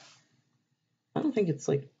 I don't think it's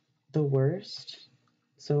like the worst,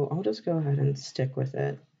 so I'll just go ahead and stick with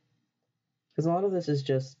it, because a lot of this is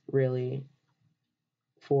just really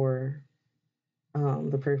for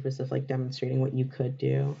the purpose of like demonstrating what you could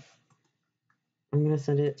do. I'm going to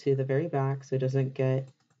send it to the very back so it doesn't get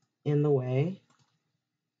in the way,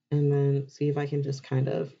 and then see if I can just kind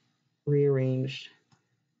of rearrange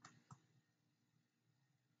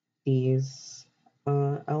these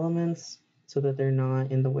elements so that they're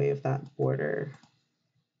not in the way of that border.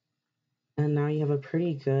 And now you have a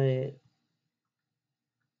pretty good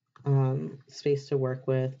space to work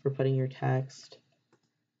with for putting your text.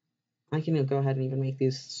 I can go ahead and even make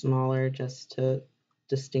these smaller just to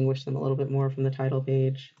distinguish them a little bit more from the title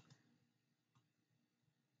page.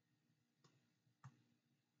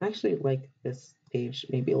 I actually like this page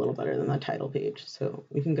maybe a little better than the title page, so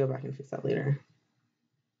we can go back and fix that later.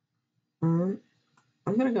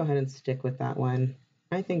 I'm gonna go ahead and stick with that one.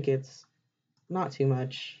 I think it's not too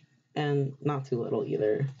much and not too little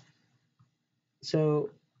either. So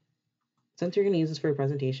since you're gonna use this for a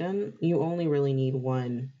presentation, you only really need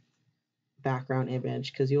one background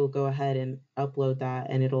image, because you'll go ahead and upload that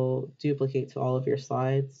and it'll duplicate to all of your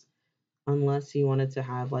slides, unless you wanted to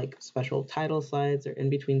have like special title slides or in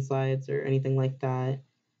between slides or anything like that.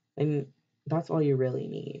 And that's all you really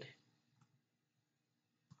need.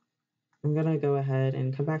 I'm gonna go ahead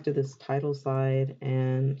and come back to this title slide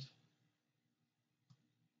and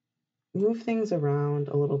move things around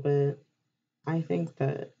a little bit. I think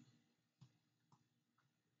that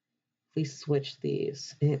if we switch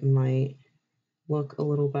these, it might look a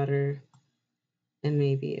little better. And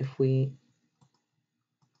maybe if we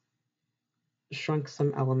shrunk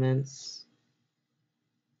some elements,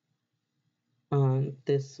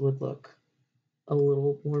 this would look a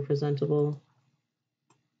little more presentable.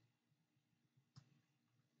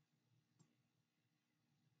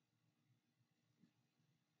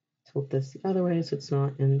 Tilt this the other way so it's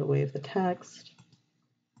not in the way of the text.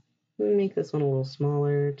 Make this one a little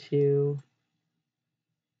smaller too.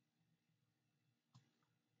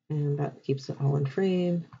 And that keeps it all in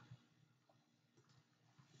frame.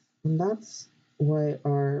 And that's what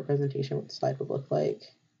our presentation slide would look like.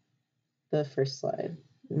 The first slide.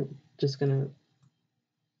 I'm just gonna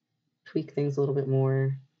tweak things a little bit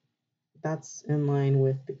more. That's in line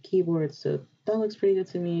with the keyboard, so that looks pretty good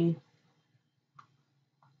to me.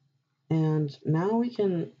 And now we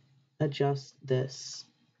can adjust this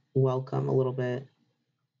welcome a little bit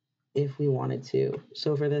if we wanted to.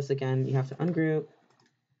 So for this, again, you have to ungroup,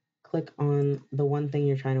 click on the one thing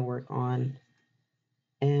you're trying to work on,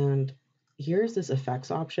 and here's this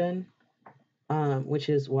effects option, which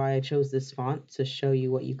is why I chose this font to show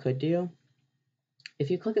you what you could do.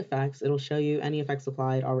 If you click effects, it'll show you any effects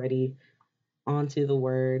applied already onto the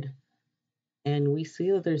word. And we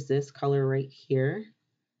see that there's this color right here.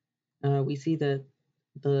 we see that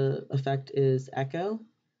the effect is echo.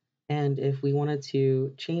 And if we wanted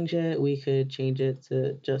to change it, we could change it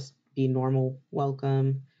to just be normal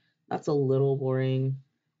welcome. That's a little boring.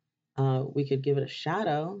 We could give it a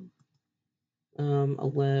shadow, a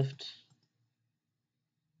lift.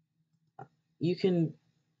 You can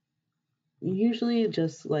usually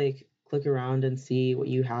just like click around and see what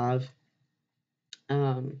you have.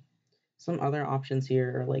 Some other options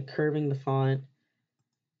here are like curving the font,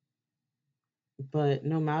 but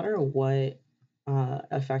no matter what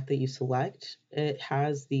effect that you select, it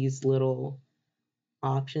has these little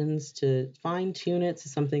options to fine tune it to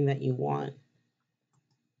something that you want.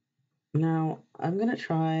 Now, I'm going to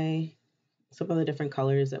try some of the different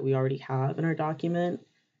colors that we already have in our document,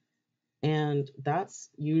 and that's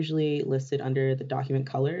usually listed under the document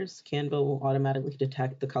colors. Canva will automatically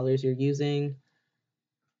detect the colors you're using,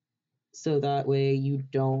 so that way you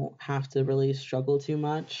don't have to really struggle too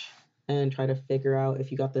much and try to figure out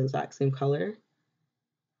if you got the exact same color.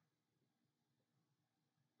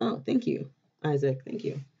 Oh, thank you, Isaac. Thank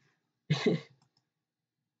you.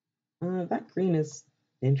 That green is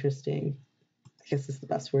interesting. I guess is the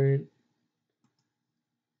best word.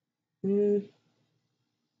 I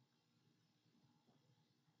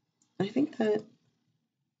think that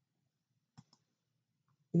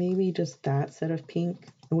maybe just that set of pink,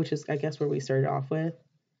 which is, I guess, where we started off with,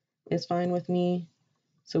 is fine with me.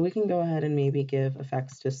 So we can go ahead and maybe give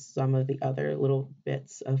effects to some of the other little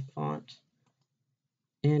bits of font.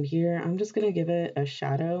 And here, I'm just going to give it a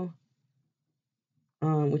shadow,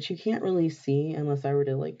 which you can't really see unless I were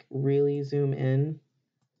to like really zoom in.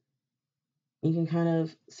 You can kind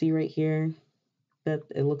of see right here that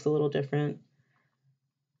it looks a little different.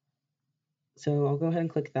 So I'll go ahead and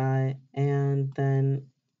click that and then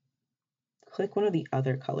click one of the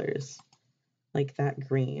other colors, like that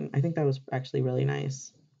green. I think that was actually really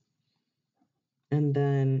nice. And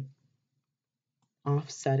then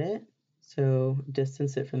offset it, so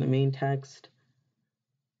distance it from the main text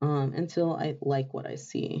until I like what I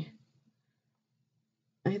see.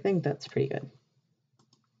 I think that's pretty good.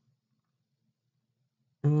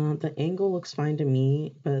 The angle looks fine to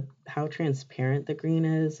me, but how transparent the green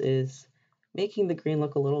is making the green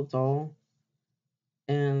look a little dull.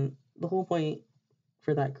 And the whole point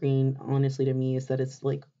for that green, honestly, to me, is that it's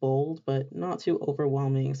like bold, but not too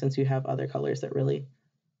overwhelming since you have other colors that really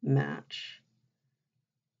match.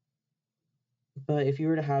 But if you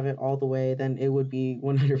were to have it all the way, then it would be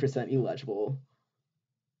 100% illegible.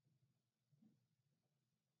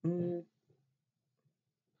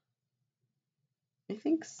 I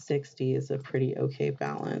think 60 is a pretty okay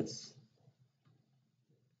balance.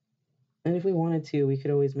 And if we wanted to, we could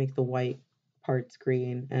always make the white parts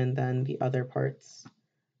green and then the other parts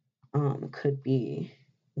could be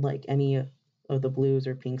like any of the blues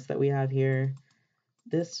or pinks that we have here.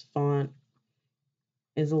 This font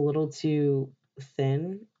is a little too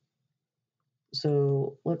thin.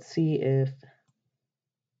 So let's see if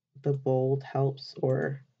the bold helps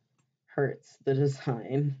or hurts the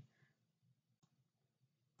design.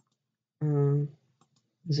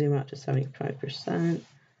 Zoom out to 75%.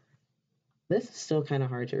 This is still kind of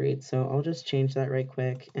hard to read, so I'll just change that right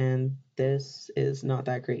quick. And this is not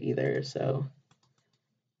that great either, so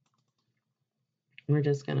we're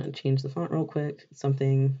just gonna change the font real quick.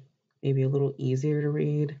 Something maybe a little easier to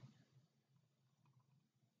read.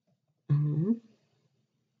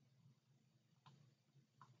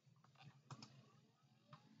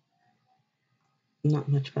 Not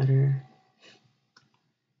much better.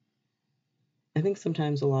 I think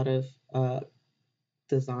sometimes a lot of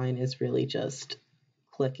design is really just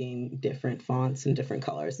clicking different fonts and different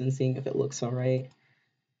colors and seeing if it looks all right.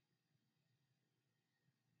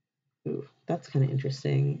 Ooh, that's kind of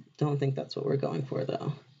interesting. Don't think that's what we're going for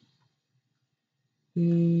though.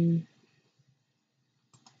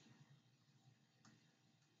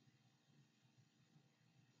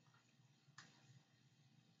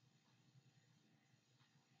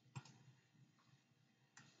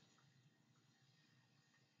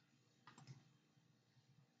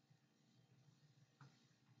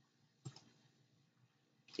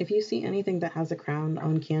 If you see anything that has a crown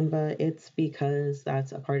on Canva, it's because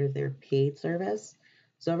that's a part of their paid service.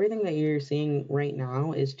 So everything that you're seeing right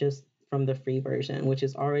now is just from the free version, which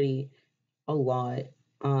is already a lot.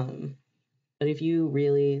 But if you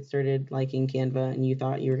really started liking Canva and you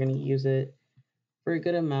thought you were going to use it for a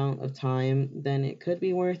good amount of time, then it could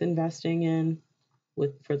be worth investing in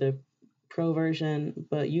for the pro version.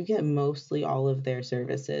 But you get mostly all of their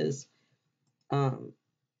services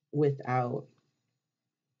without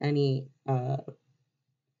any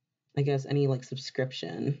I guess any like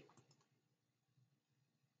subscription.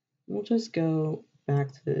 we'll just go back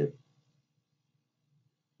to,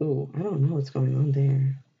 oh, I don't know what's going on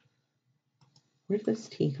there. Where did this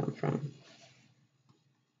T come from?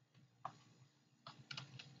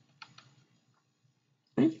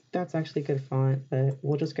 I think that's actually good font, but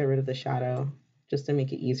we'll just get rid of the shadow just to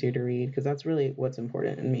make it easier to read, because that's really what's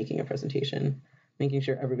important in making a presentation, making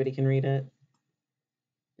sure everybody can read it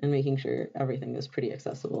and making sure everything is pretty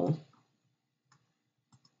accessible.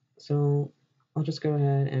 So I'll just go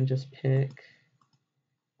ahead and just pick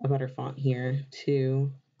a better font here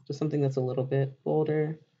too, just something that's a little bit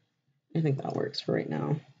bolder. I think that works for right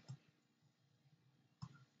now.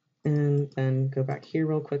 And then go back here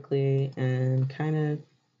real quickly and kind of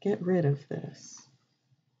get rid of this.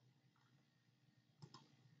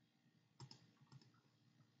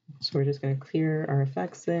 So we're just going to clear our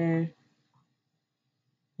effects there.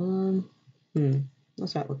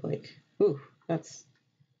 What's that look like? Ooh, that's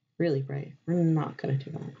really bright. We're not going to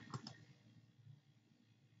do that.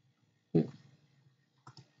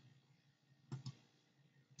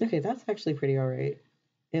 Okay, that's actually pretty all right.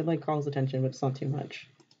 It like calls attention, but it's not too much.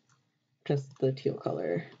 Just the teal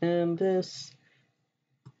color. And this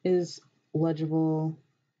is legible.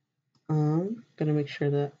 Gonna make sure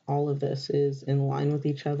that all of this is in line with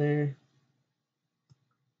each other.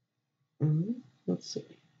 Let's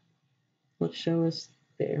see. Let's show us.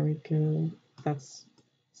 There we go. That's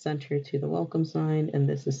centered to the welcome sign, and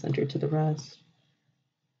this is centered to the rest.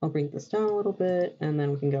 I'll bring this down a little bit, and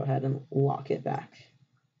then we can go ahead and lock it back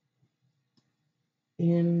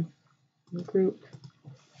in the group.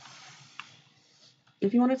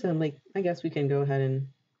 If you wanted to, like, I guess we can go ahead and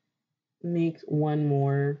make one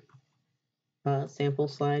more sample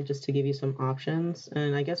slide just to give you some options.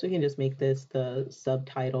 And I guess we can just make this the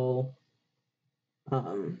subtitle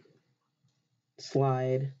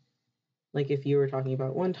slide. Like if you were talking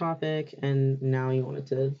about one topic and now you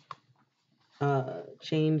wanted to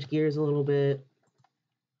change gears a little bit,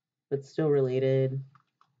 but still related,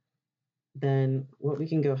 then what we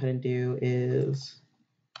can go ahead and do is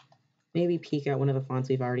maybe peek at one of the fonts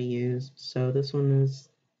we've already used. So this one is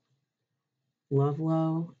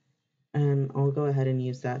Lovelo, and I'll go ahead and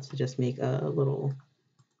use that to just make a little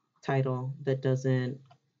title that doesn't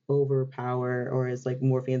overpower or is like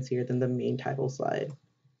more fancier than the main title slide.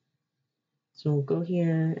 So we'll go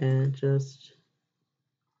here and just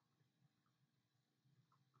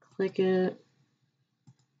click it.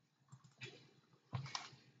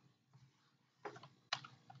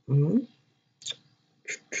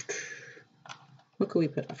 What could we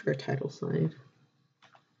put after a title slide?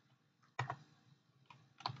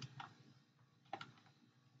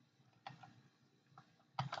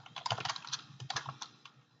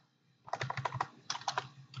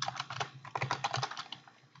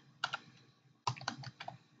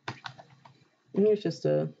 And here's just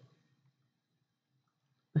a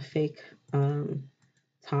fake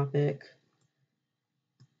topic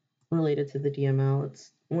related to the DML.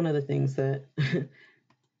 It's one of the things that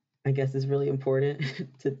I guess is really important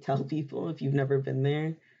to tell people if you've never been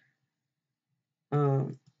there.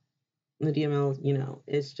 The DML, you know,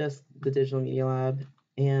 it's just the Digital Media Lab,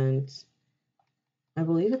 and I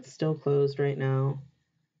believe it's still closed right now,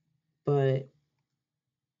 but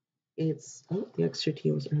it's, oh, the extra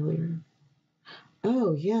T was earlier.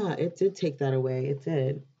 Oh yeah, it did take that away. It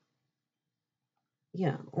did.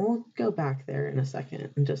 Yeah, we'll go back there in a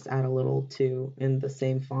second and just add a little 2 in the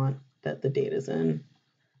same font that the date is in.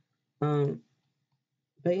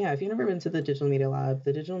 But yeah, if you've never been to the Digital Media Lab,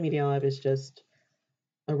 the Digital Media Lab is just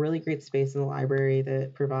a really great space in the library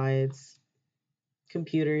that provides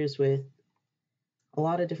computers with a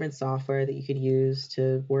lot of different software that you could use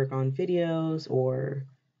to work on videos, or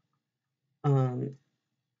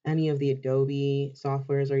any of the Adobe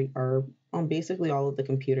softwares are on basically all of the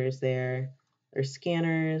computers there. There's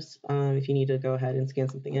scanners if you need to go ahead and scan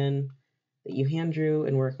something in that you hand drew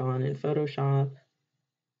and work on in Photoshop.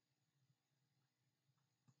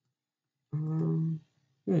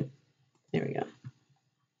 There we go.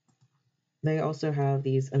 They also have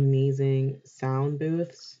these amazing sound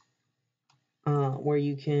booths where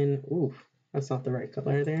you can, ooh, that's not the right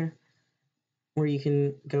color there, where you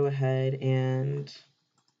can go ahead and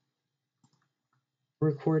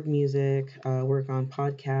record music, work on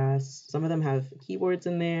podcasts. Some of them have keyboards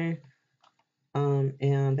in there.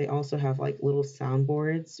 And they also have like little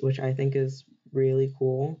soundboards, which I think is really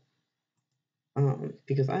cool.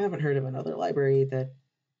 Because I haven't heard of another library that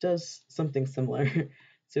does something similar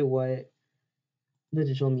to what the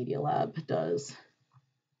Digital Media Lab does.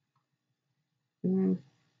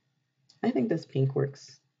 I think this pink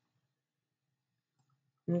works.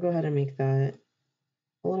 I'm gonna go ahead and make that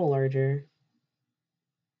a little larger.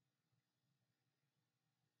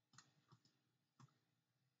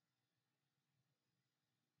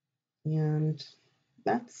 And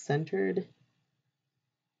that's centered,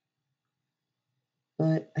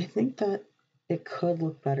 but I think that it could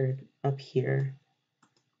look better up here.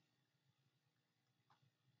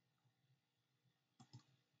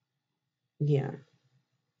 Yeah.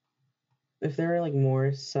 If there are like more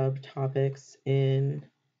subtopics in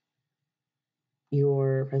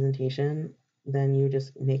your presentation, then you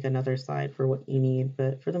just make another slide for what you need.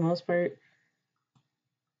 But for the most part,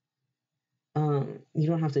 you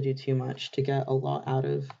don't have to do too much to get a lot out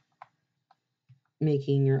of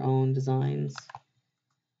making your own designs.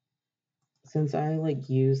 Since I like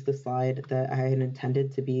used the slide that I had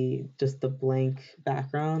intended to be just the blank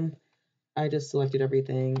background, I just selected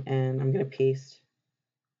everything and I'm gonna paste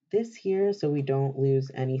this here so we don't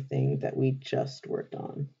lose anything that we just worked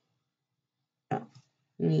on. Oh,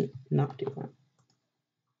 let me not do that.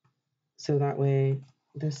 So that way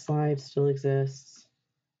this slide still exists,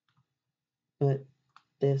 but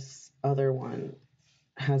this other one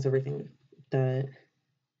has everything that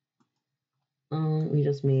we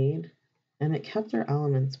just made, and it kept our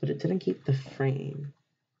elements, but it didn't keep the frame.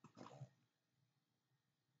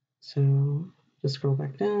 So just scroll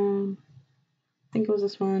back down. I think it was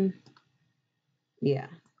this one. Yeah.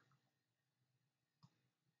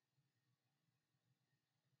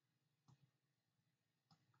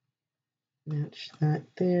 Match that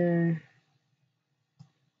there.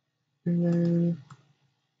 And then,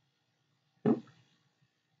 oh,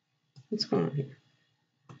 what's going on here?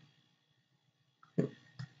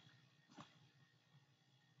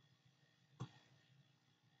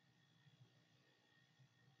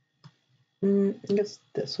 I guess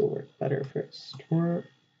this will work better first. Or,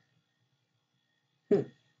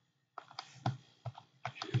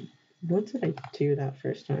 what did I do that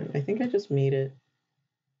first time? I think I just made it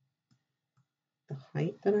the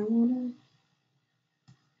height that I wanted.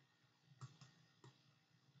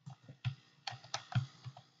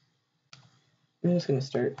 I'm just gonna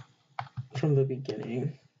start from the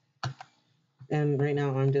beginning. And right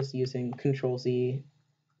now I'm just using Control Z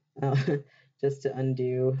just to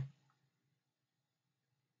undo.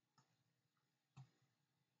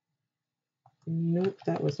 Nope,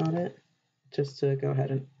 that was not it. Just to go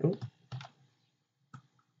ahead and, oh.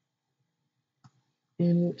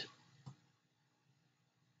 And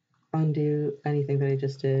undo anything that I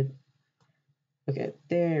just did. Okay,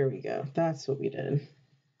 there we go. That's what we did.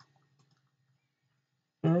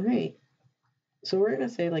 All right. So we're gonna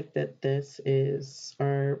say like that this is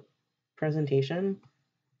our presentation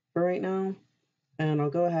for right now. And I'll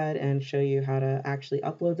go ahead and show you how to actually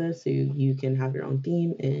upload this so you can have your own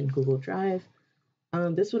theme in Google Drive.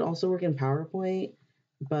 This would also work in PowerPoint,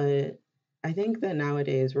 but I think that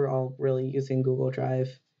nowadays we're all really using Google Drive.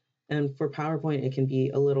 And for PowerPoint, it can be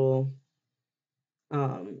a little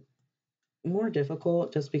more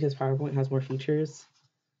difficult just because PowerPoint has more features.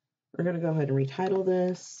 We're going to go ahead and retitle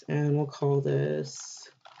this, and we'll call this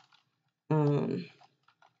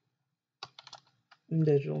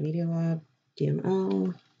Digital Media Lab,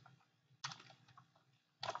 DML,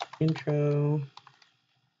 intro,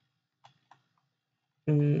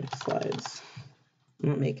 and slides.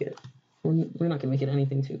 Not make it. We're not going to make it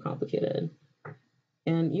anything too complicated.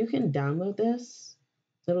 And you can download this.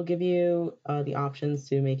 It'll give you the options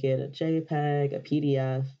to make it a JPEG,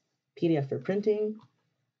 a PDF for printing.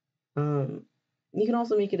 You can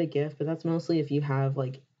also make it a GIF, but that's mostly if you have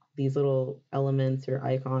like these little elements or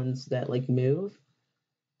icons that like move.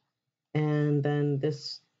 And then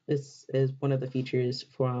this is one of the features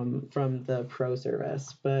from the Pro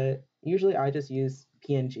service, but usually I just use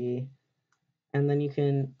PNG. And then you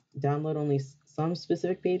can download only some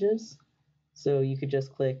specific pages. So you could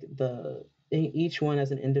just click each one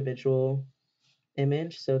as an individual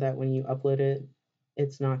image so that when you upload it,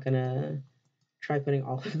 it's not gonna try putting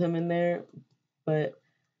all of them in there. But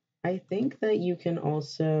I think that you can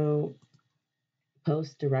also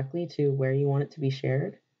post directly to where you want it to be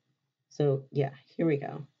shared. So yeah, here we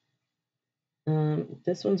go.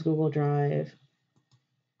 This one's Google Drive.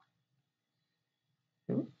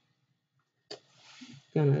 Oh.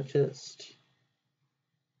 Gonna just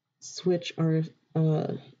switch our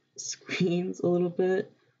screens a little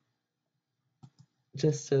bit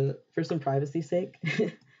just for some privacy sake.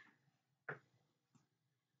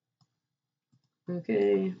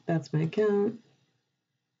 Okay, that's my account.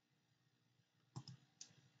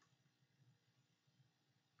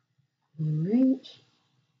 All right.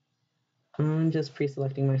 I'm just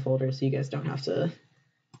pre-selecting my folder so you guys don't have to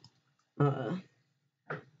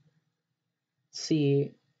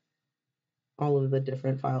see all of the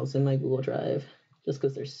different files in my Google Drive just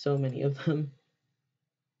because there's so many of them.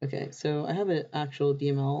 Okay, so I have an actual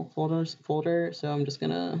DML folder, so I'm just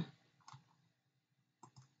gonna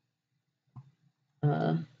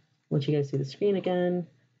let you guys see the screen again.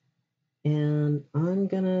 And I'm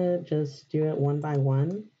gonna just do it one by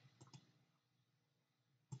one.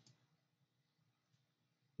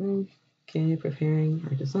 Okay, preparing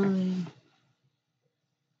our design.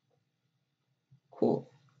 Cool.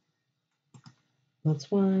 That's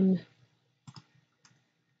one.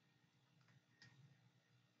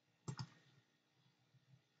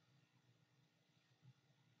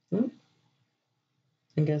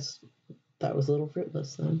 I guess that was a little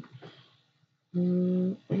fruitless then.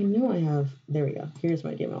 I know I have, there we go. Here's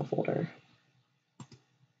my DML folder.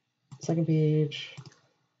 Second page.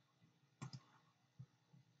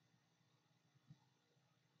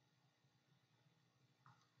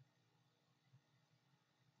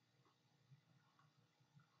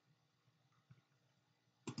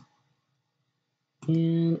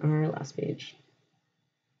 And our last page.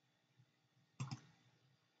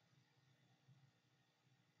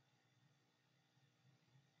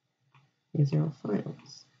 These are all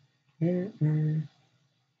files. There you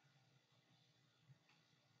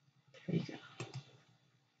go.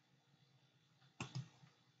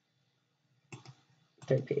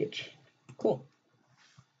 Third page. Cool.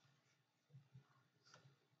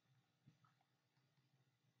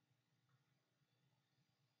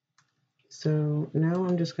 So now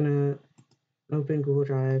I'm just gonna open Google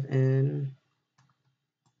Drive in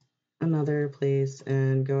another place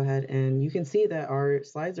and go ahead, and you can see that our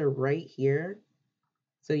slides are right here.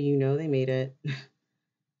 So you know they made it.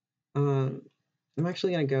 I'm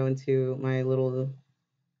actually gonna go into my little,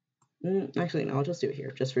 actually no, I'll just do it here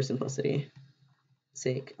just for simplicity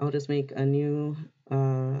sake. I'll just make a new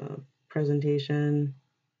presentation,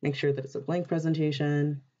 make sure that it's a blank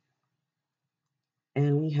presentation,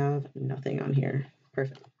 and we have nothing on here.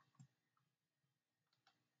 Perfect.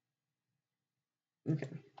 Okay.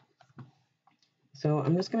 So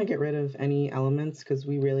I'm just going to get rid of any elements because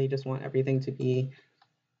we really just want everything to be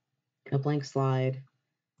a blank slide.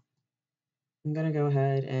 I'm going to go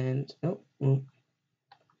ahead and,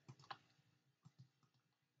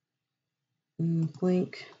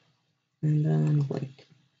 blank, and then blank.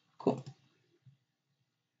 Cool.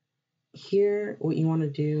 Here, what you want to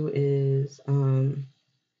do is,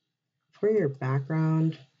 for your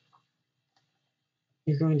background,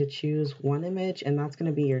 you're going to choose one image, and that's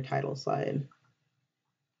going to be your title slide.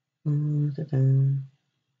 I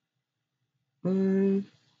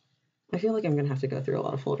feel like I'm going to have to go through a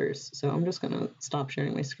lot of folders, so I'm just going to stop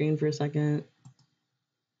sharing my screen for a second.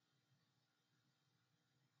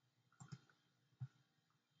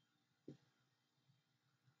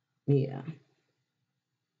 Yeah.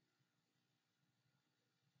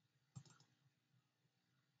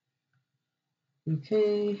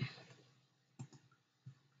 Okay.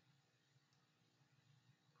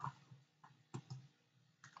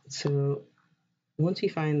 So once you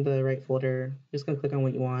find the right folder, just gonna click on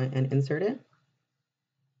what you want and insert it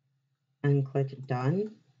and click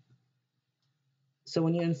done. So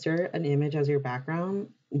when you insert an image as your background,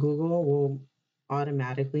 Google will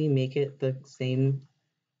automatically make it the same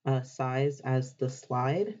size as the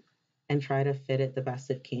slide and try to fit it the best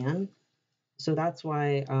it can. So that's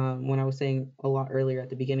why when I was saying a lot earlier at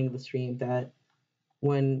the beginning of the stream that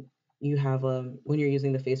when you have when you're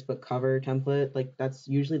using the Facebook cover template, like that's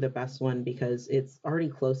usually the best one because it's already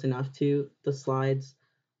close enough to the slides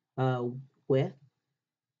width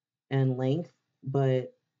and length,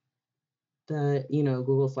 but the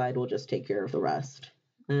Google slide will just take care of the rest.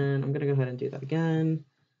 And I'm gonna go ahead and do that again.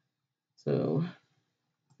 So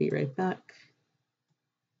be right back.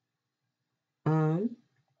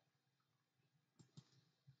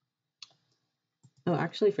 Oh,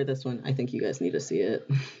 actually for this one, I think you guys need to see it.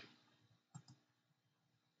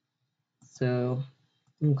 So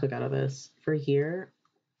I'm gonna click out of this. For here,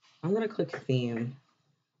 I'm gonna click theme,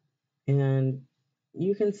 and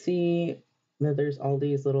you can see that there's all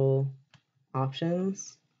these little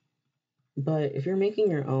options. But if you're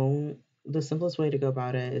making your own, the simplest way to go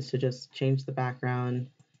about it is to just change the background,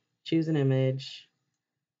 choose an image,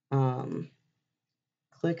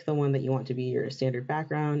 click the one that you want to be your standard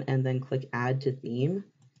background, and then click add to theme.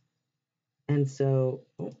 And so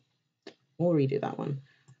we'll redo that one.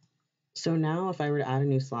 So now if I were to add a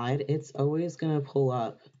new slide, it's always going to pull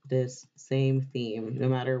up this same theme no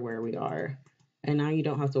matter where we are. And now you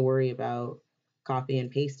don't have to worry about copy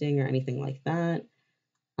and pasting or anything like that.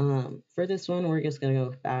 For this one, we're just going to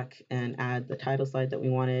go back and add the title slide that we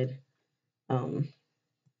wanted.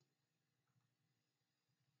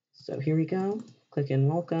 So here we go. Click in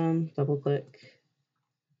welcome, double click,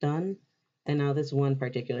 done. And now this one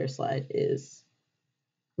particular slide is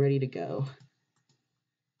ready to go.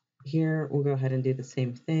 Here, we'll go ahead and do the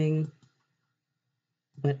same thing.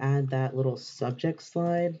 but add that little subject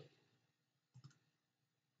slide.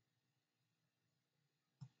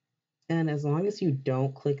 And as long as you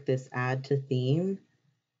don't click this add to theme,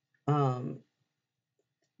 the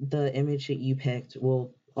image that you picked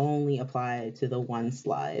will only apply to the one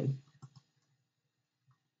slide.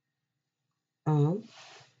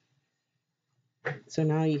 So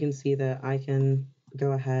now you can see that I can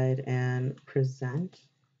go ahead and present,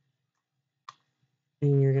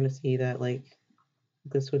 and you're going to see that like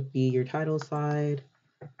this would be your title slide,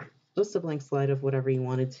 just a blank slide of whatever you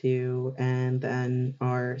wanted to, and then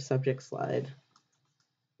our subject slide,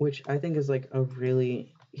 which I think is like a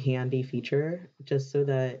really handy feature, just so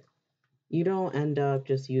that you don't end up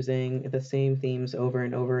just using the same themes over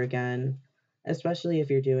and over again, especially if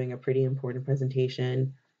you're doing a pretty important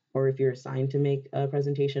presentation or if you're assigned to make a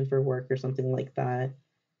presentation for work or something like that.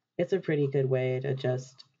 It's a pretty good way to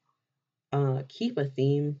just keep a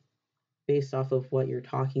theme based off of what you're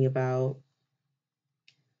talking about.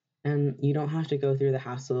 And you don't have to go through the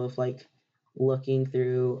hassle of like looking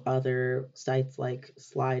through other sites like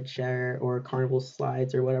SlideShare or Carnival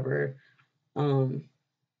Slides or whatever.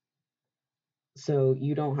 So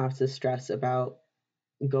you don't have to stress about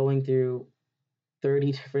going through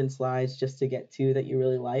 30 different slides just to get two that you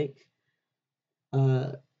really like.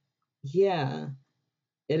 Yeah,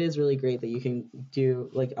 it is really great that you can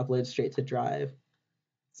do like upload straight to Drive.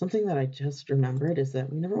 Something that I just remembered is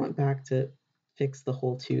that we never went back to fix the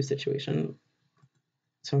whole two situation.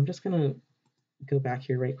 So I'm just gonna go back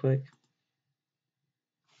here right quick.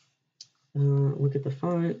 Look at the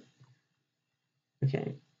font.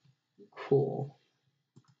 Okay, cool.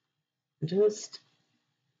 Just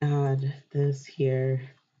add this here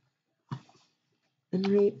and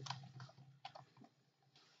write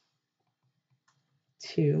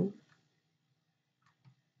 2.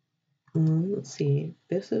 Let's see.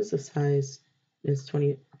 This is a size is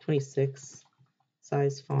 26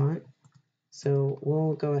 size font. So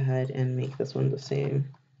we'll go ahead and make this one the same.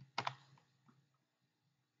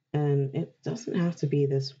 And it doesn't have to be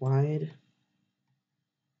this wide.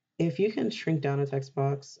 If you can shrink down a text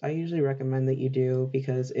box, I usually recommend that you do,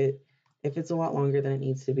 because if it's a lot longer than it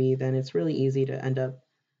needs to be, then it's really easy to end up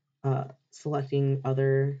selecting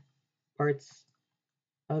other parts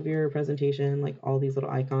of your presentation, like all these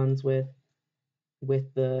little icons with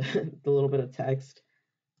the the little bit of text,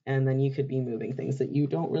 and then you could be moving things that you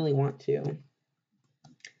don't really want to.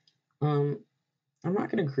 I'm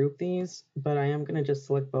not going to group these, but I am going to just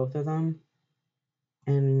select both of them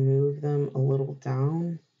and move them a little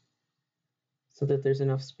down so that there's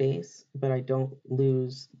enough space, but I don't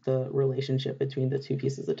lose the relationship between the two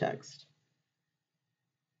pieces of text.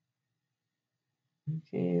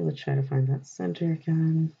 Okay, let's try to find that center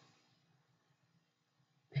again.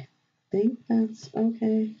 I think that's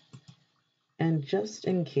okay. And just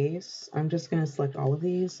in case, I'm just going to select all of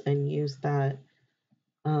these and use that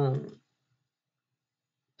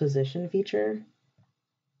position feature.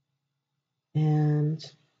 And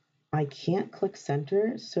I can't click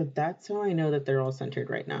center, so that's how I know that they're all centered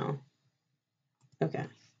right now. Okay,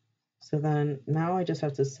 so then now I just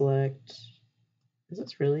have to select, is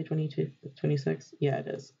this really 22, 26? Yeah, it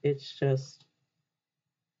is. It's just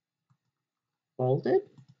bolded?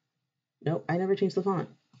 Nope, I never changed the font.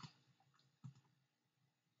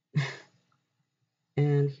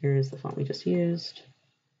 And here's the font we just used.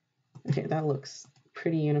 Okay, that looks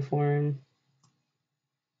pretty uniform.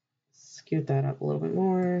 Scoot that up a little bit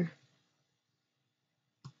more.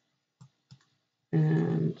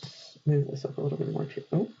 And move this up a little bit more too.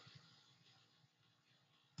 Oh.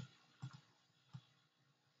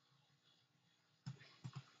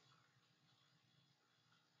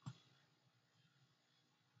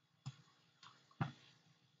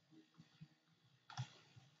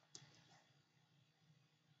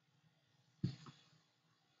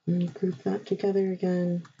 And group that together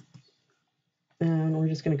again. And we're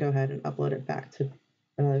just going to go ahead and upload it back to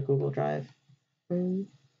Google Drive.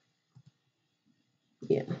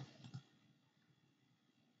 Yeah.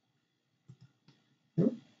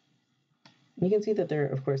 You can see that there are,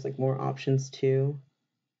 of course, like more options too.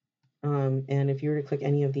 And if you were to click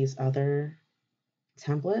any of these other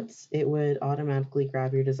templates, it would automatically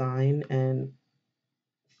grab your design and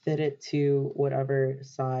fit it to whatever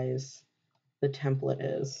size the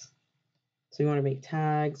template is. So you want to make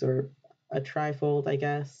tags or a trifold, I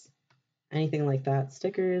guess, anything like that,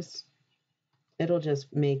 stickers, it'll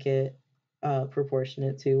just make it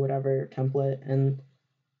proportionate to whatever template. And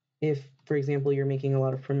if, for example, you're making a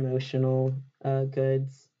lot of promotional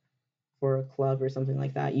goods for a club or something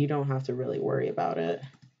like that, you don't have to really worry about it.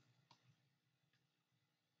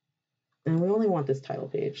 And we only want this title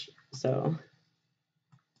page, so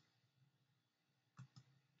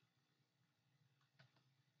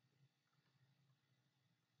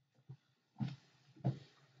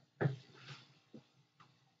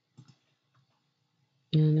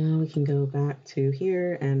can go back to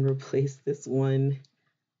here and replace this one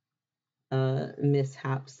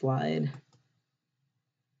mishap slide.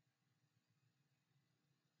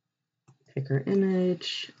 Pick our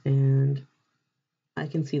image, and I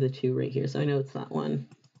can see the 2 right here, so I know it's that one.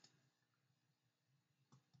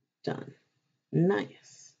 Done.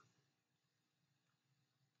 Nice.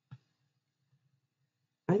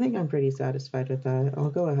 I think I'm pretty satisfied with that. I'll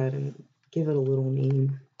go ahead and give it a little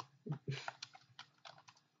name.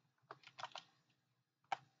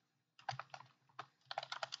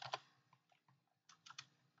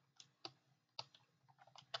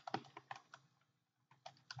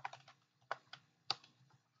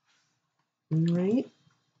 Right.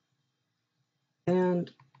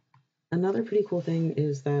 And another pretty cool thing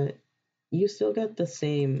is that you still get the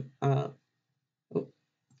same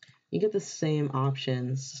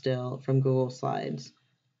options still from Google Slides.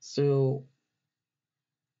 So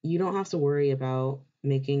you don't have to worry about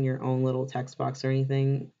making your own little text box or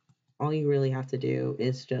anything. All you really have to do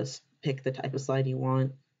is just pick the type of slide you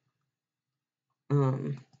want.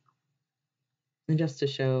 And just to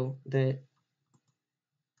show that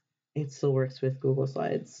it still works with Google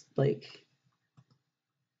Slides, like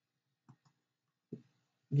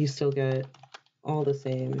you still get all the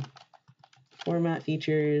same format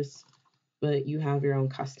features, but you have your own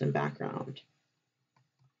custom background.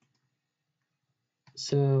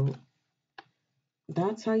 So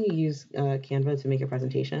that's how you use Canva to make a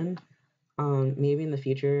presentation. Maybe in the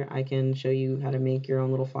future I can show you how to make your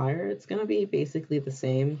own little flyer. It's gonna be basically the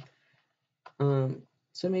same.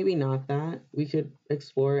 So maybe not that. We could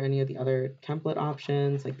explore any of the other template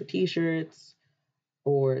options like the t-shirts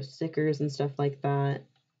or stickers and stuff like that,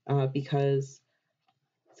 because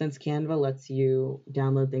since Canva lets you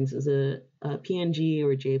download things as a PNG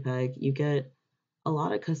or JPEG, you get a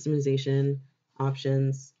lot of customization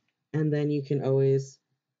options, and then you can always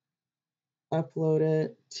upload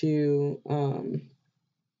it to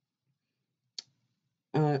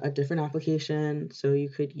a different application. So you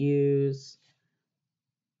could use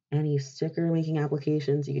any sticker making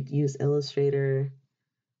applications, you could use Illustrator,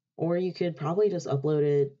 or you could probably just upload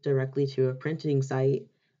it directly to a printing site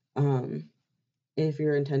if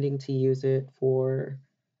you're intending to use it for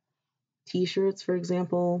t-shirts, for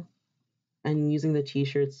example. And using the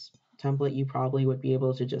t-shirts template, you probably would be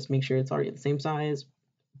able to just make sure it's already the same size,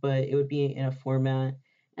 but it would be in a format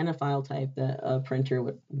and a file type that a printer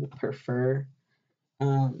would prefer.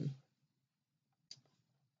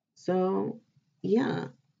 So yeah,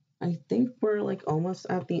 I think we're like almost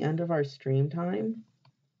at the end of our stream time.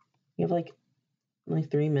 We have like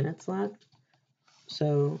 3 minutes left.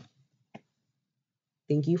 So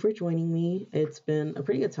thank you for joining me. It's been a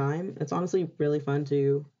pretty good time. It's honestly really fun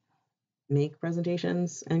to make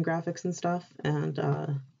presentations and graphics and stuff.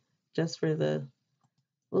 And just for the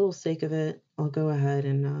little sake of it, I'll go ahead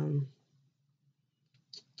and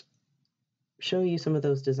show you some of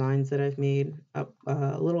those designs that I've made up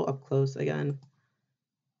a little up close again.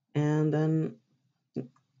 And then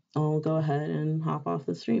I'll go ahead and hop off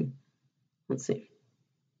the stream. Let's see.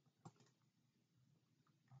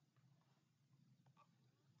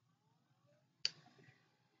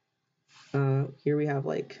 Here we have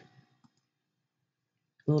like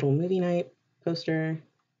a little movie night poster,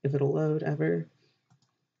 if it'll load ever.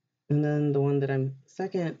 And then the one that I'm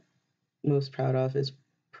second most proud of is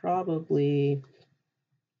probably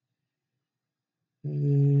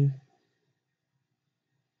no,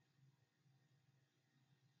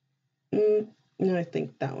 I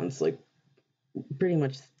think that one's like pretty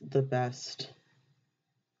much the best.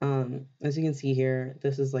 As you can see here,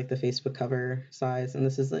 this is like the Facebook cover size, and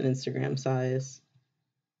this is an Instagram size.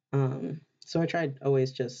 So I tried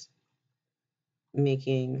always just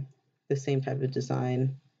making the same type of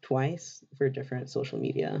design twice for different social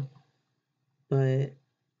media. But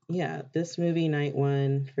yeah, this movie night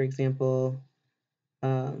one, for example,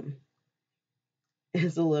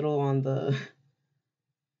 is a little on the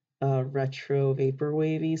retro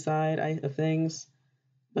vaporwavy side of things.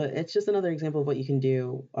 But it's just another example of what you can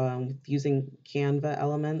do using Canva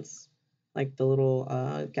elements, like the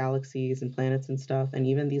little galaxies and planets and stuff, and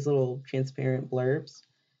even these little transparent blurbs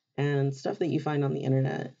and stuff that you find on the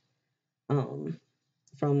internet,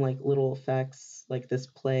 from like little effects like this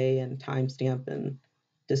play and timestamp and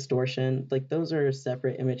distortion. Like those are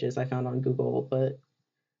separate images I found on Google, but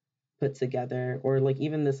put together. Or like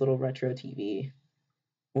even this little retro TV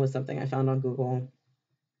was something I found on Google.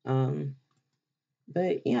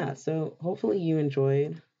 But yeah, so hopefully you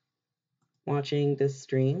enjoyed watching this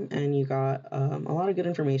stream and you got a lot of good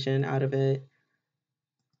information out of it,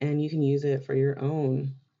 and you can use it for your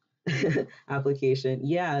own application,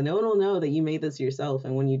 yeah, no one will know that you made this yourself.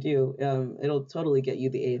 And when you do, it'll totally get you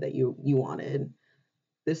the A that you wanted.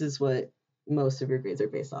 This is what most of your grades are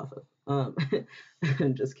based off of.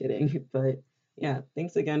 I'm just kidding. But yeah,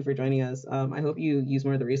 thanks again for joining us. I hope you use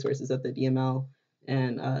more of the resources at the DML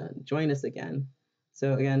and join us again.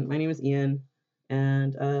 So again, my name is Ian,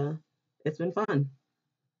 and it's been fun.